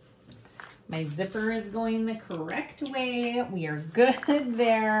 My zipper is going the correct way. We are good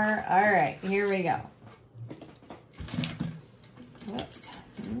there. All right, here we go. Whoops.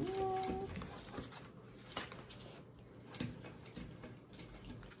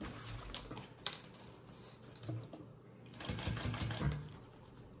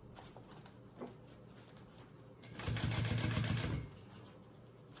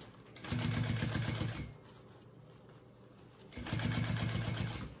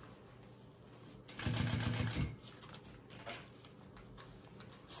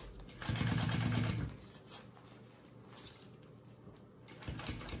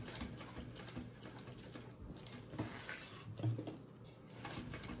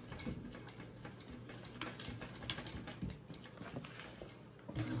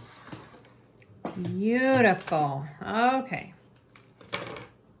 Beautiful. Okay.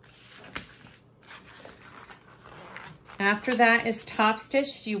 After that is top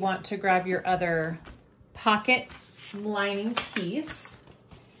stitched, you want to grab your other pocket lining piece,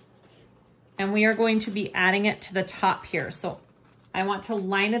 and we are going to be adding it to the top here. So I want to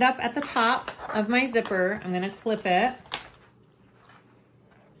line it up at the top of my zipper. I'm going to clip it.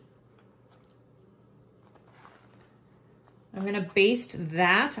 I'm gonna baste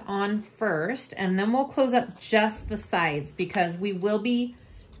that on first, and then we'll close up just the sides because we will be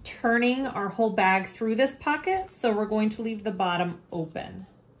turning our whole bag through this pocket, so we're going to leave the bottom open.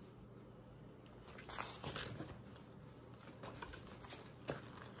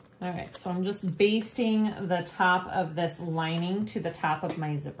 All right, so I'm just basting the top of this lining to the top of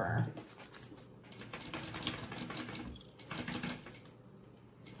my zipper.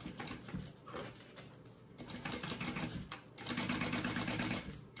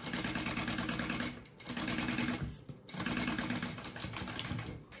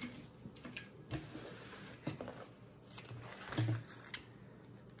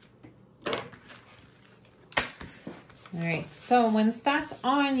 All right, so once that's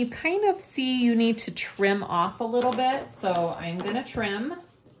on, you kind of see you need to trim off a little bit. So I'm gonna trim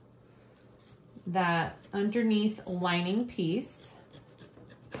that underneath lining piece.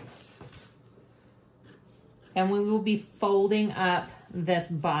 And we will be folding up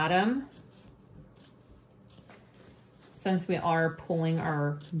this bottom since we are pulling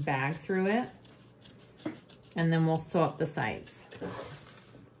our bag through it. And then we'll sew up the sides.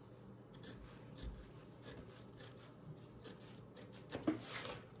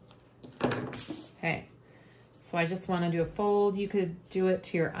 Okay, so I just want to do a fold. You could do it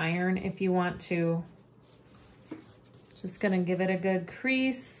to your iron if you want to. Just gonna give it a good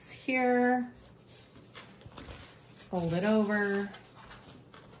crease here. Fold it over.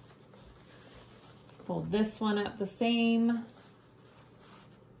 Fold this one up the same.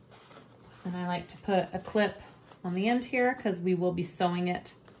 And I like to put a clip on the end here because we will be sewing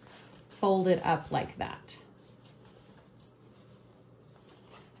it folded up like that.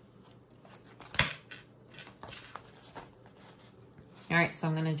 All right, so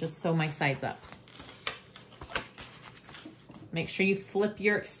I'm gonna just sew my sides up. Make sure you flip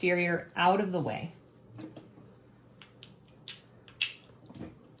your exterior out of the way.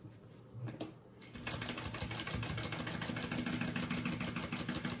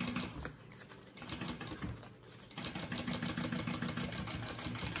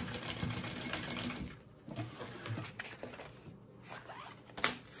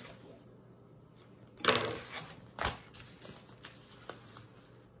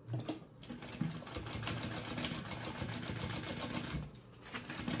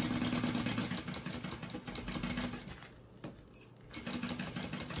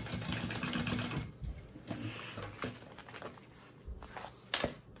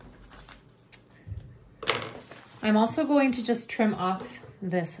 I'm also going to just trim off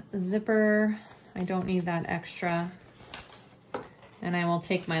this zipper. I don't need that extra. And I will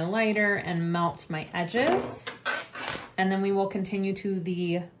take my lighter and melt my edges. And then we will continue to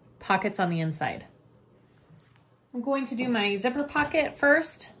the pockets on the inside. I'm going to do my zipper pocket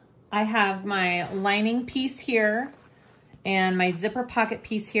first. I have my lining piece here and my zipper pocket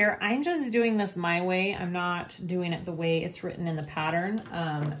piece here. I'm just doing this my way. I'm not doing it the way it's written in the pattern.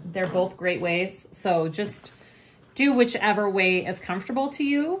 They're both great ways. So just do whichever way is comfortable to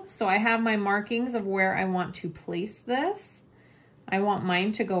you. So I have my markings of where I want to place this. I want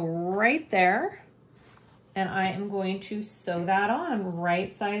mine to go right there. And I am going to sew that on.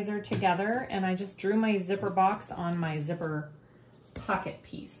 Right sides are together. And I just drew my zipper box on my zipper pocket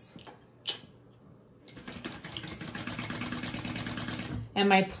piece. And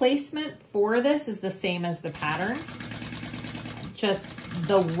my placement for this is the same as the pattern. Just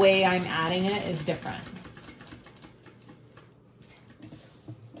the way I'm adding it is different.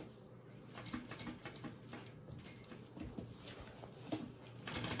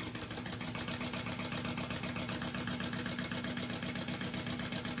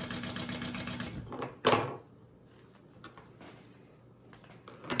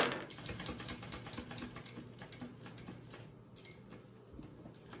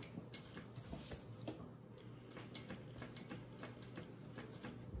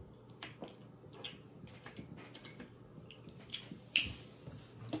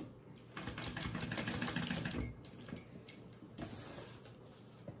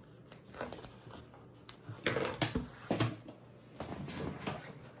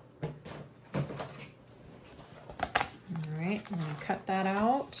 I'm going to cut that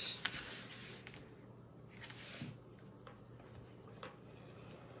out.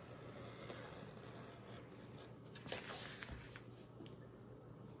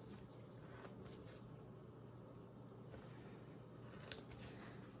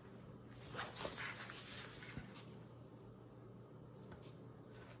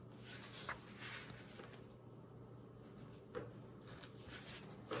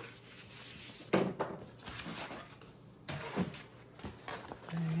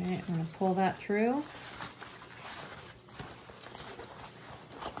 I'm going to pull that through.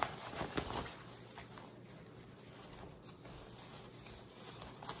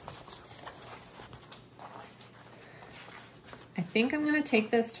 I think I'm going to take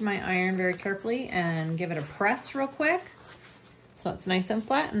this to my iron very carefully and give it a press real quick so it's nice and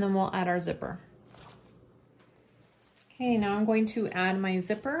flat, and then we'll add our zipper. Okay, now I'm going to add my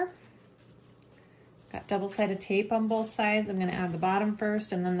zipper. Got double-sided tape on both sides. I'm going to add the bottom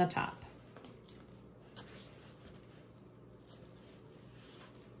first and then the top.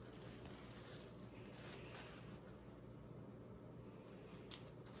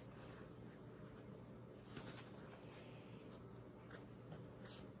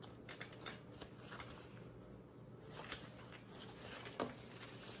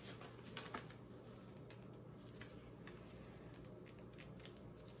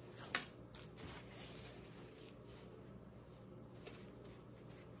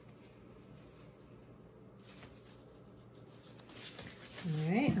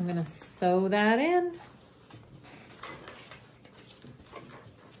 All right, I'm gonna sew that in.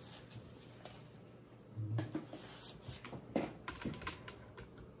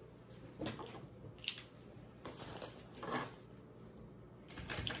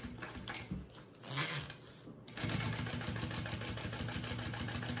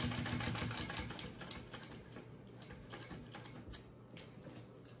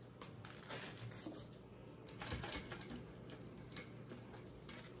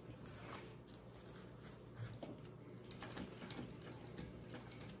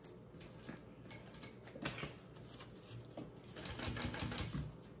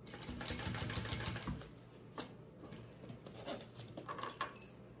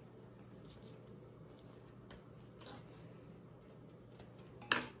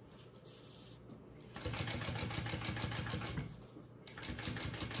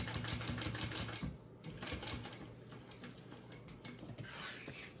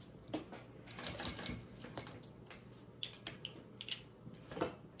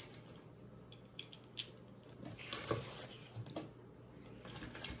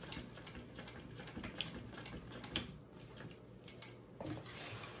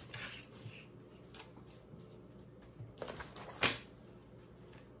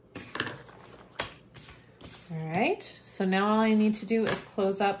 All right, so now all I need to do is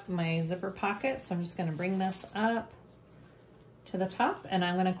close up my zipper pocket. So I'm just gonna bring this up to the top and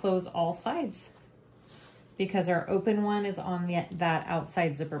I'm gonna close all sides because our open one is on that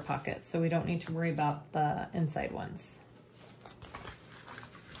outside zipper pocket. So we don't need to worry about the inside ones.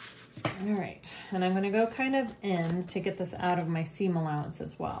 All right, and I'm gonna go kind of in to get this out of my seam allowance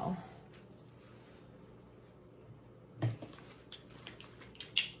as well.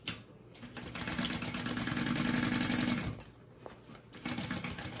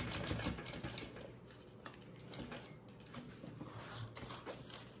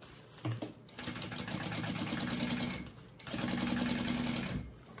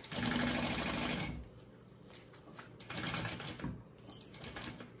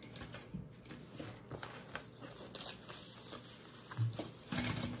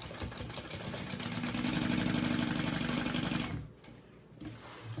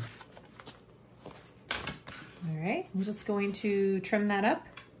 I'm just going to trim that up.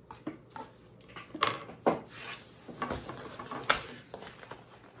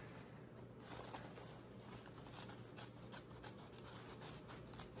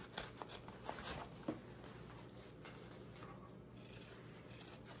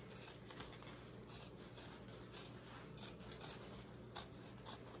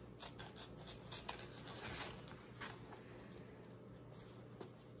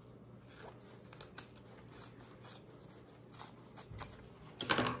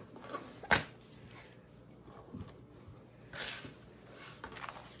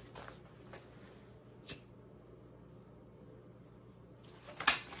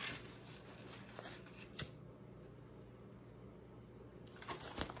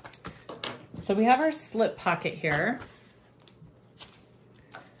 So we have our slip pocket here.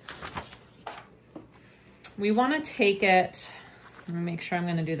 We want to take it, let me make sure I'm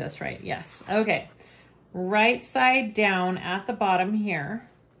going to do this right. Yes. Okay. Right side down at the bottom here.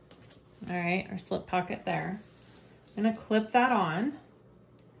 All right. Our slip pocket there. I'm going to clip that on.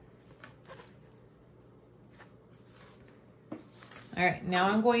 All right. Now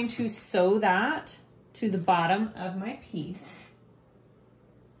I'm going to sew that to the bottom of my piece.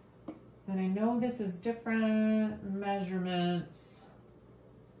 And I know this is different measurements.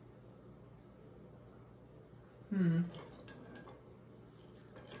 All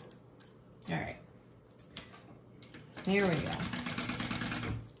right. Here we go.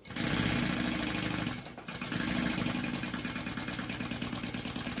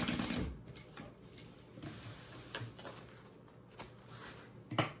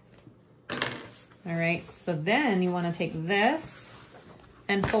 All right, so then you want to take this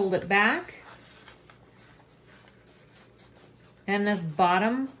and fold it back. And this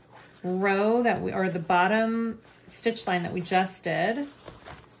bottom row that we, or the bottom stitch line that we just did,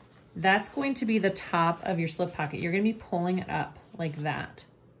 that's going to be the top of your slip pocket. You're going to be pulling it up like that.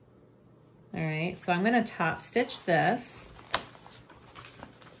 All right, so I'm going to top stitch this.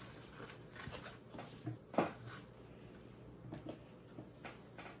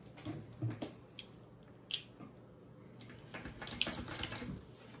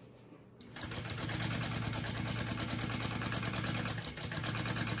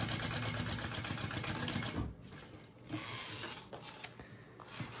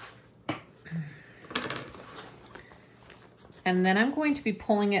 And then I'm going to be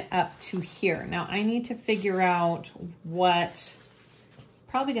pulling it up to here. Now I need to figure out what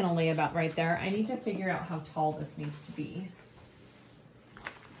probably gonna lay about right there. I need to figure out how tall this needs to be.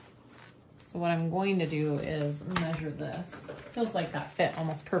 So what I'm going to do is measure this. Feels like that fit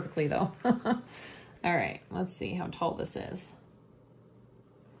almost perfectly though. All right, let's see how tall this is.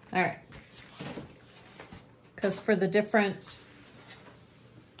 All right, because for the different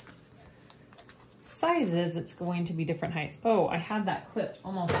sizes, it's going to be different heights. Oh, I had that clipped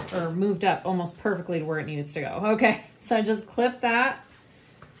almost, or moved up almost perfectly to where it needs to go. Okay, so I just clipped that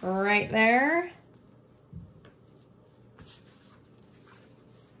right there.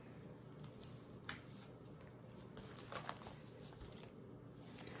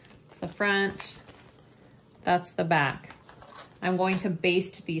 The front, that's the back. I'm going to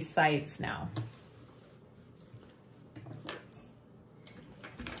baste these sides now.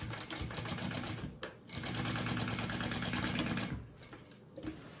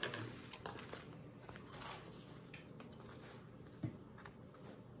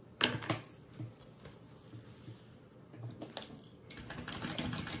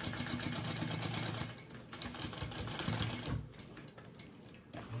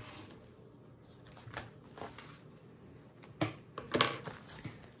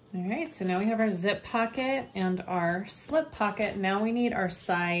 All right, so now we have our zip pocket and our slip pocket. Now we need our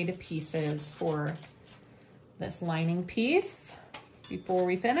side pieces for this lining piece before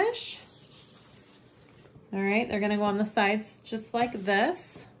we finish. All right, they're gonna go on the sides just like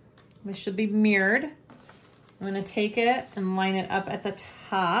this. They should be mirrored. I'm gonna take it and line it up at the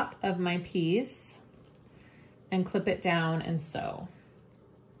top of my piece and clip it down and sew.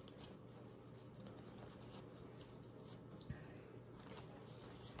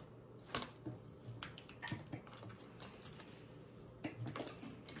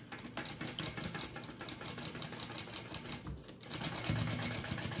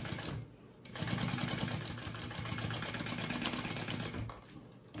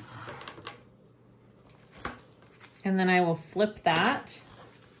 And then I will flip that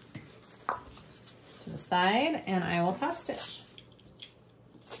to the side and I will top stitch.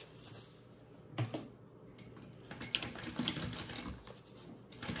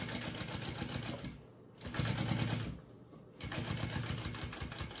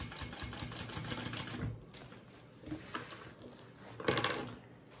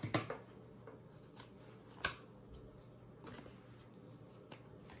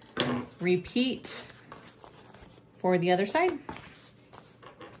 Repeat for the other side.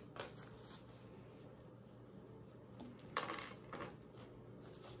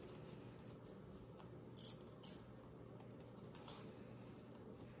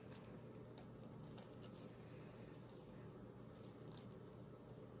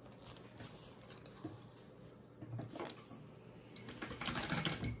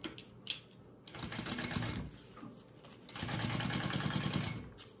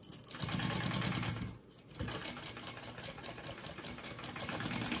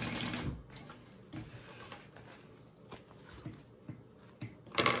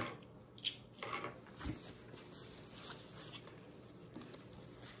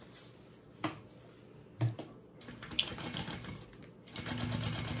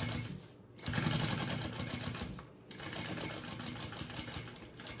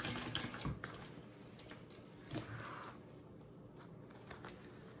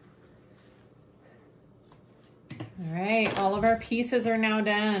 All right, all of our pieces are now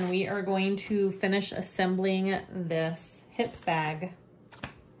done. We are going to finish assembling this hip bag.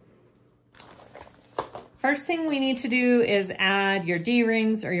 First thing we need to do is add your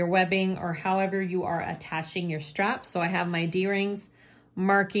D-rings or your webbing or however you are attaching your strap. So I have my D-rings,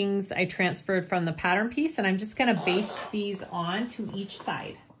 markings I transferred from the pattern piece, and I'm just gonna baste these on to each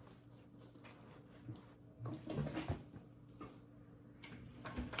side.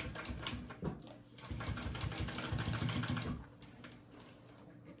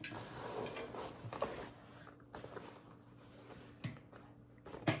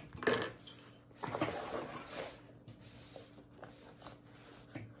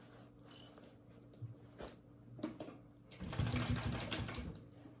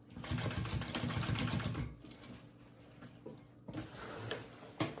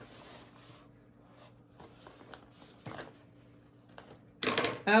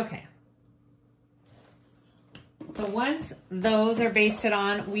 Okay, so once those are basted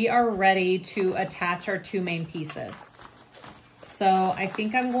on, we are ready to attach our two main pieces. So I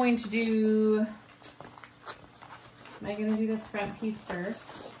think I'm going to do, am I gonna do this front piece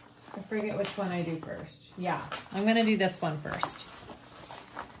first? I forget which one I do first. Yeah, I'm gonna do this one first.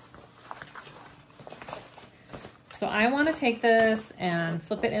 So I wanna take this and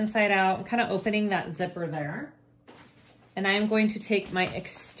flip it inside out, I'm kind of opening that zipper there. And I am going to take my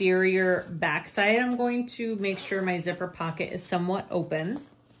exterior backside. I'm going to make sure my zipper pocket is somewhat open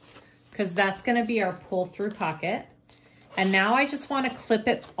because that's gonna be our pull-through pocket. And now I just wanna clip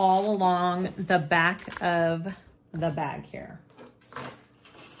it all along the back of the bag here.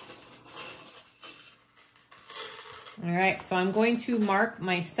 All right, so I'm going to mark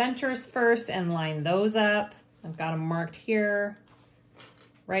my centers first and line those up. I've got them marked here,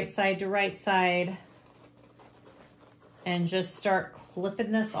 right side to right side, and just start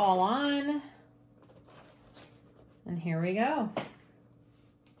clipping this all on. And here we go.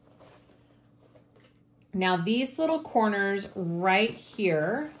 Now these little corners right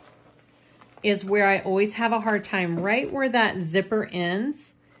here is where I always have a hard time. Right where that zipper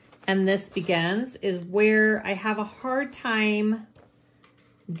ends and this begins is where I have a hard time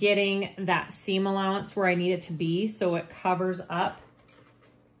getting that seam allowance where I need it to be so it covers up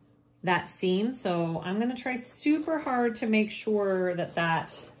that seam. So I'm gonna try super hard to make sure that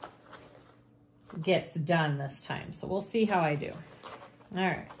that gets done this time. So we'll see how I do. All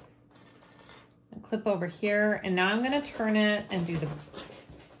right, clip over here, and now I'm gonna turn it and do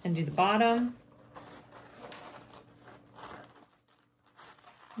the bottom.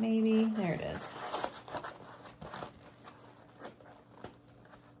 Maybe, there it is.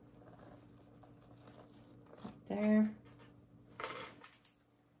 There.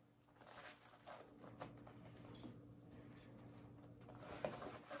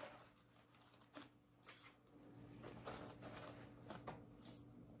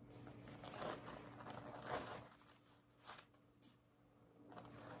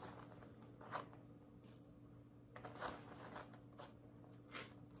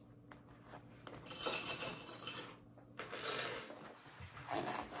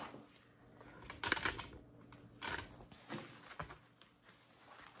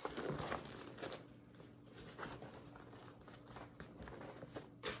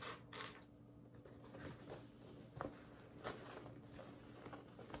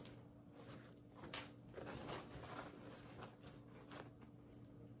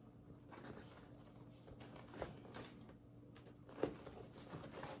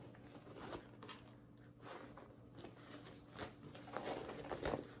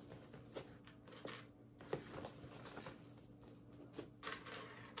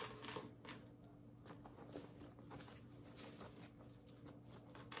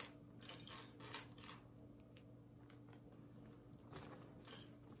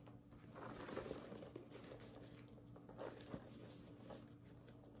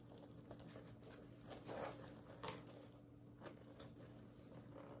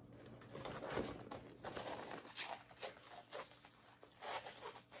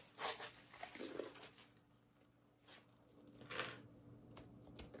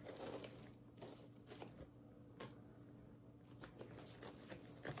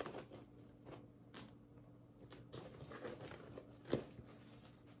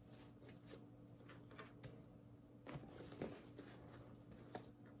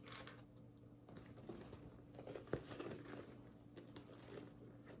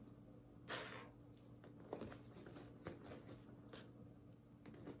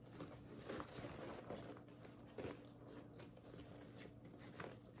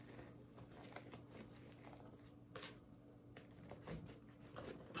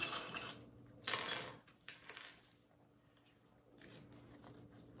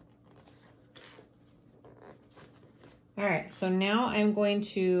 All right, so now I'm going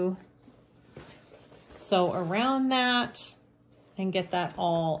to sew around that and get that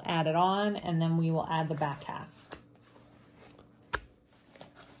all added on, and then we will add the back half.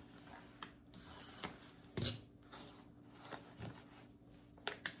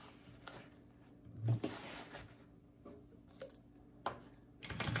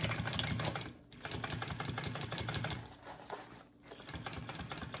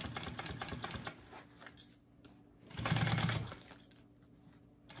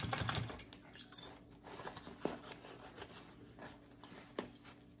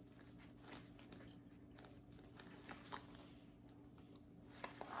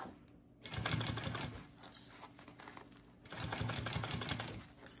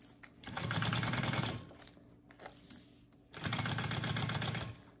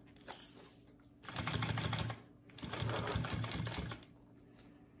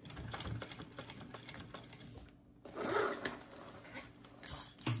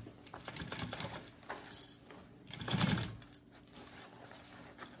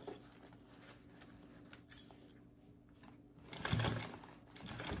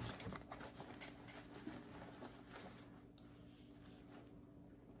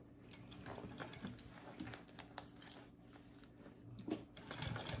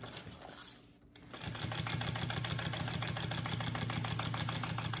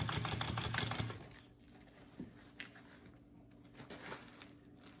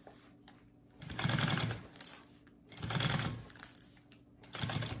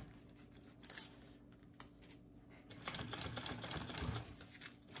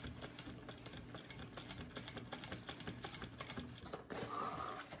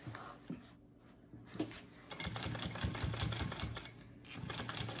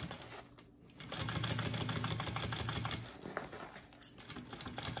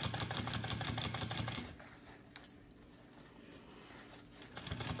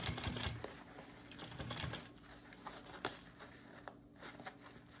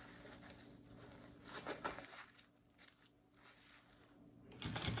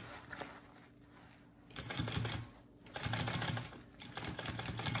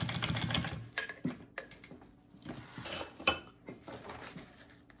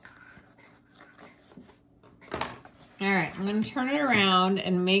 All right, I'm gonna turn it around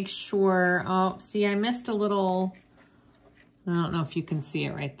and make sure, oh, see, I missed a little, I don't know if you can see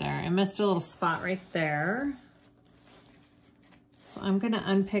it right there. I missed a little spot right there. So I'm gonna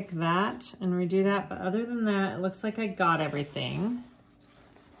unpick that and redo that, but other than that, it looks like I got everything.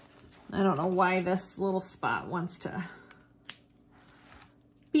 I don't know why this little spot wants to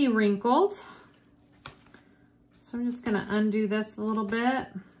be wrinkled. So I'm just gonna undo this a little bit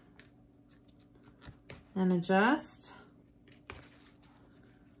and adjust.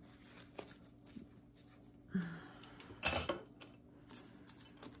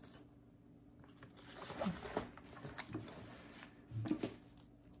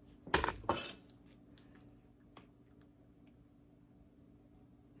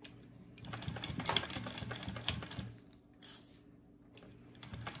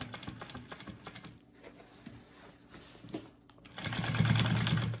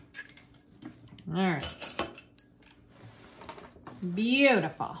 All right,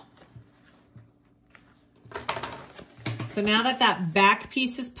 beautiful. So now that that back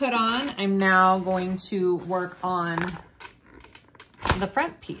piece is put on, I'm now going to work on the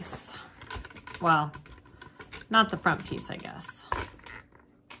front piece. Well, not the front piece, I guess.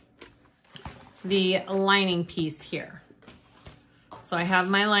 The lining piece here. So I have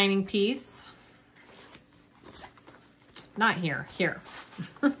my lining piece. Not here, here.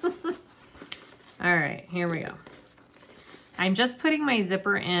 All right, here we go. I'm just putting my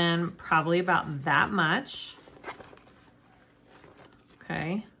zipper in probably about that much.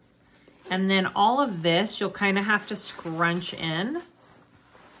 Okay. And then all of this, you'll kind of have to scrunch in,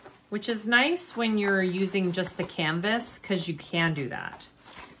 which is nice when you're using just the canvas because you can do that.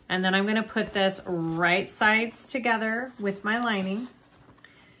 And then I'm gonna put this right sides together with my lining.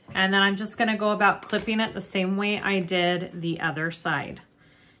 And then I'm just gonna go about clipping it the same way I did the other side.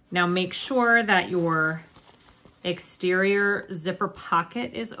 Now make sure that your exterior zipper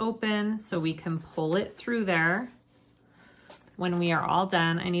pocket is open so we can pull it through there. When we are all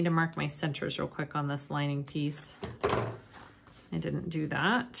done, I need to mark my centers real quick on this lining piece. I didn't do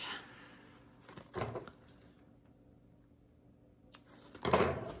that.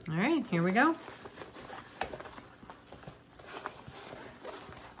 All right, here we go.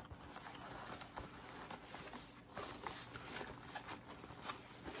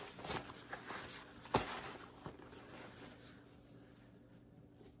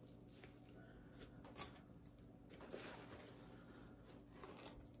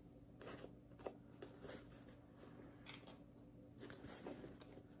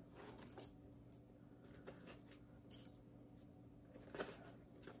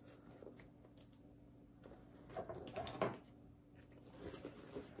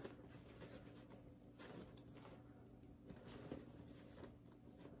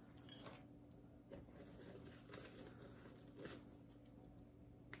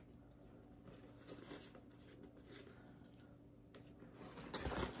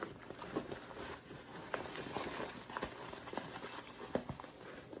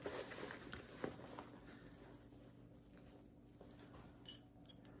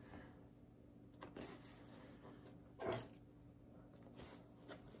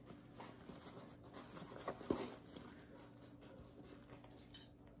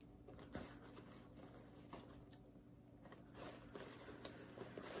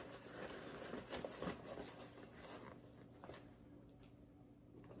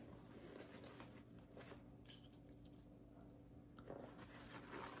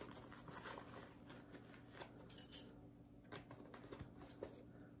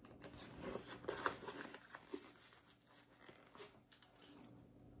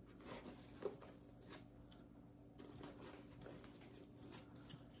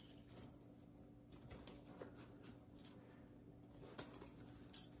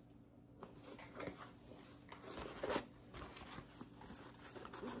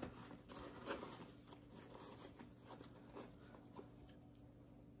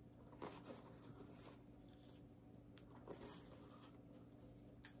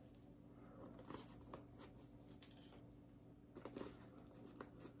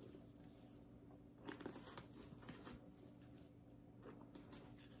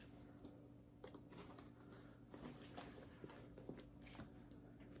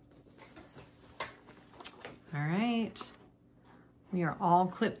 All right, we are all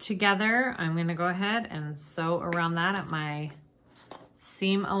clipped together. I'm gonna go ahead and sew around that at my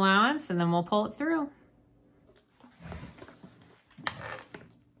seam allowance and then we'll pull it through.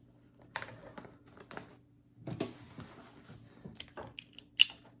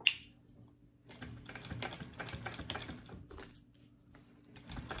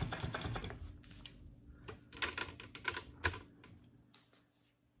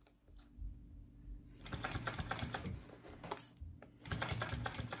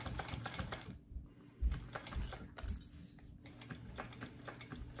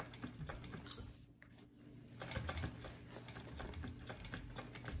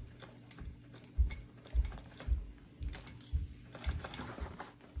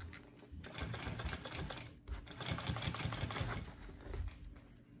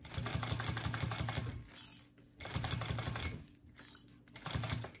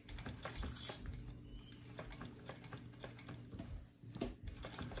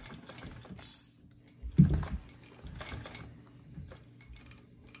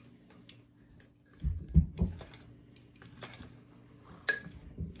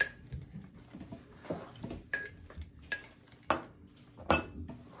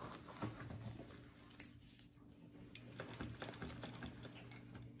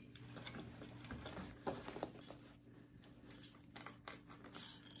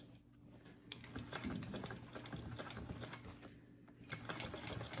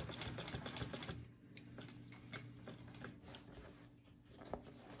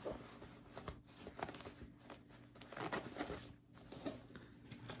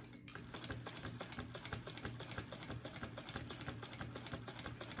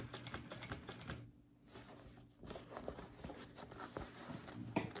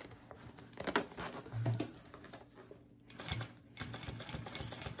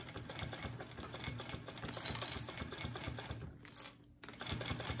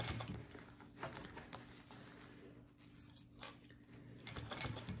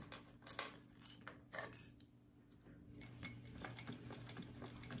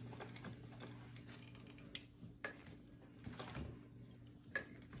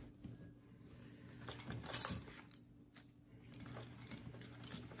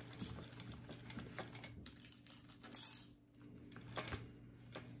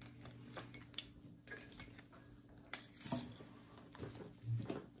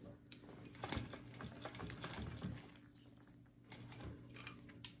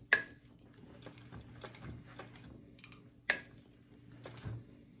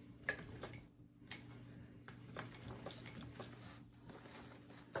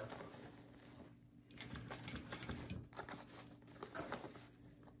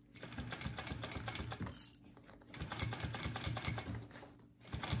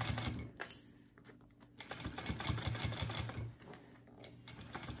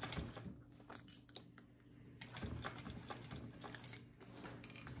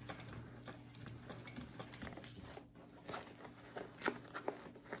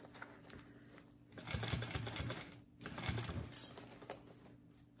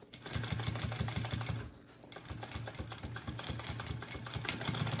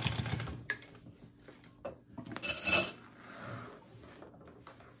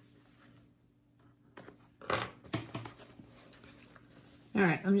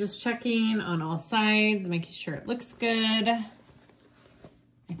 I'm just checking on all sides, making sure it looks good.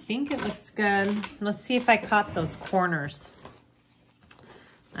 I think it looks good. Let's see if I caught those corners.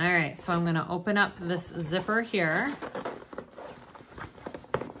 All right, so I'm gonna open up this zipper here.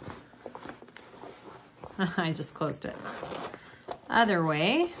 I just closed it. Other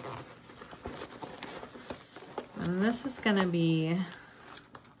way. And this is gonna be,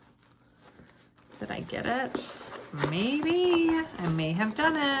 did I get it? Maybe, I may have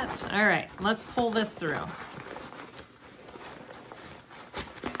done it. All right, let's pull this through.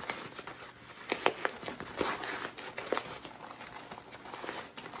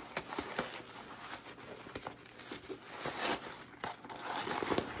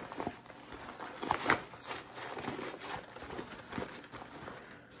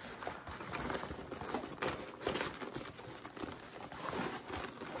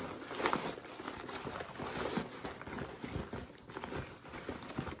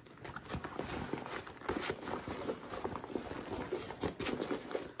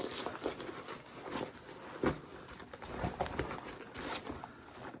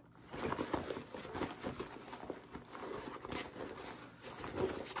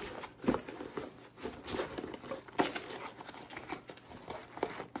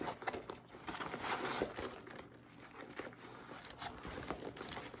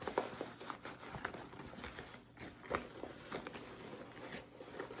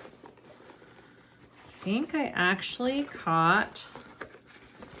 I think I actually caught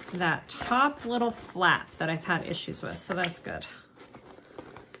that top little flap that I've had issues with, so that's good.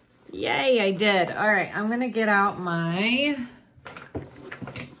 Yay, I did. All right, I'm gonna get out my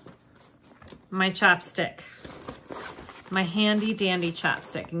chapstick, my handy dandy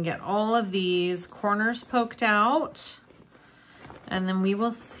chapstick, and get all of these corners poked out, and then we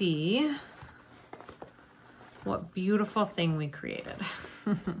will see what beautiful thing we created.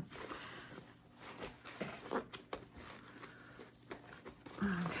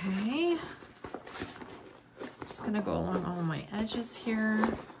 Okay, just gonna go along all my edges here,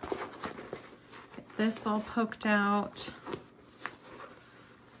 get this all poked out.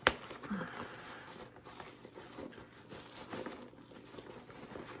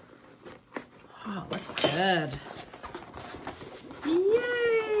 Oh, it looks good.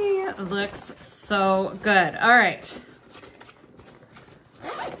 Yay, it looks so good. All right.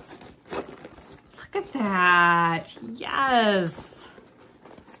 Look at that, yes.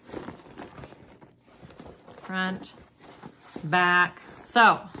 Front, back.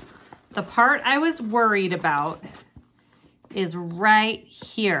 So the part I was worried about is right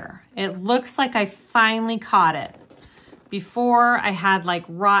here. It looks like I finally caught it. Before I had like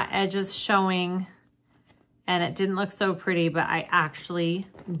raw edges showing and it didn't look so pretty, but I actually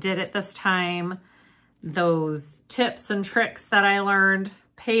did it this time. Those tips and tricks that I learned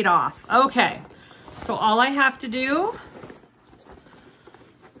paid off. Okay, so all I have to do,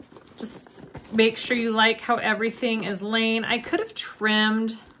 just make sure you like how everything is laying. I could have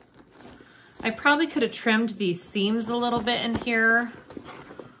trimmed, I probably could have trimmed these seams a little bit in here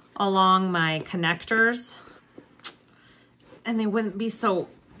along my connectors, and they wouldn't be so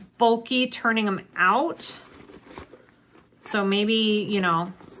bulky turning them out. So maybe, you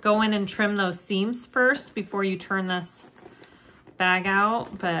know, go in and trim those seams first before you turn this bag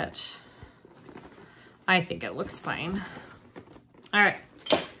out, but I think it looks fine. All right.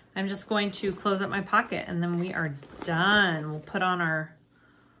 I'm just going to close up my pocket and then we are done. We'll put on our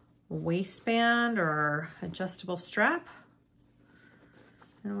waistband or our adjustable strap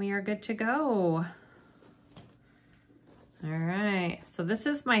and we are good to go. All right, so this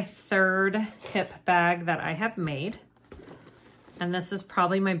is my third hip bag that I have made, and this is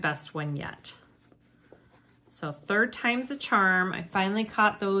probably my best one yet. So third time's a charm. I finally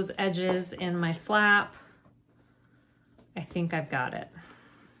caught those edges in my flap. I think I've got it.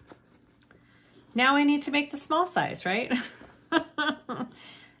 Now I need to make the small size, right? I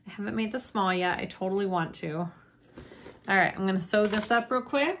haven't made the small yet. I totally want to. All right, I'm gonna sew this up real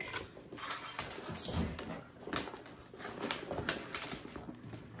quick.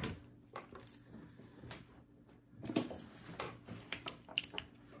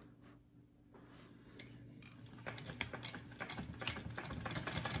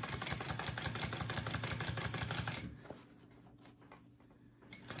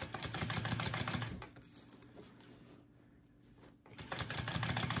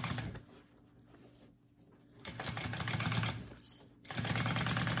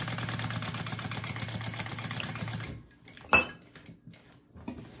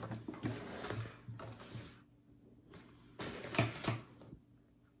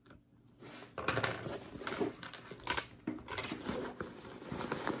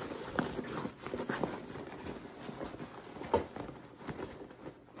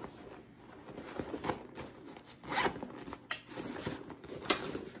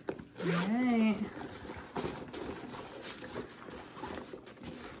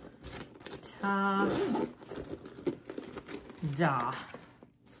 Duh.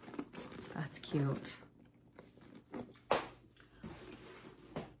 That's cute.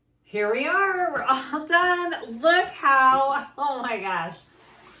 Here we are, we're all done. Look how, oh my gosh.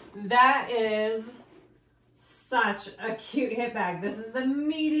 That is such a cute hip bag. This is the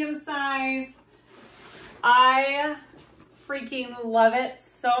medium size. I freaking love it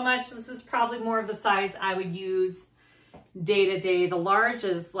so much. This is probably more of the size I would use day to day. The large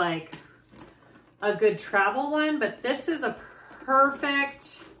is like a good travel one, but this is a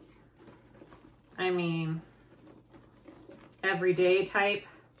perfect, I mean, everyday type.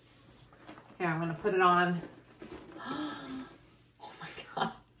 Here, I'm gonna put it on. Oh my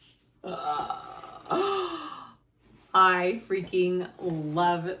gosh. I freaking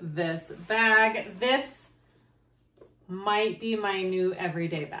love this bag. This might be my new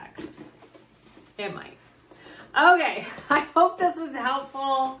everyday bag. It might. Okay, I hope this was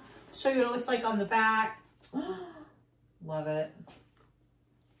helpful. Show you what it looks like on the back. Love it.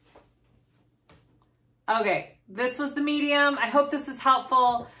 Okay, this was the medium. I hope this was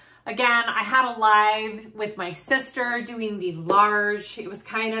helpful. Again, I had a live with my sister doing the large. It was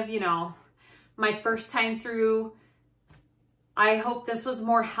kind of, you know, my first time through. I hope this was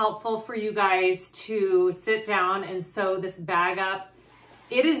more helpful for you guys to sit down and sew this bag up.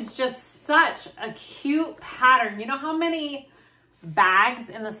 It is just such a cute pattern. You know how many bags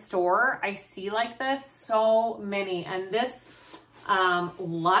in the store I see like this? So many. And this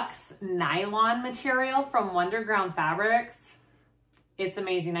Lux nylon material from Wonderground Fabrics, it's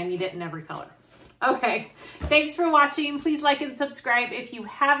amazing. I need it in every color. Okay, thanks for watching. Please like and subscribe if you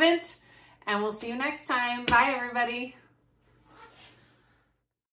haven't, and we'll see you next time. Bye, everybody.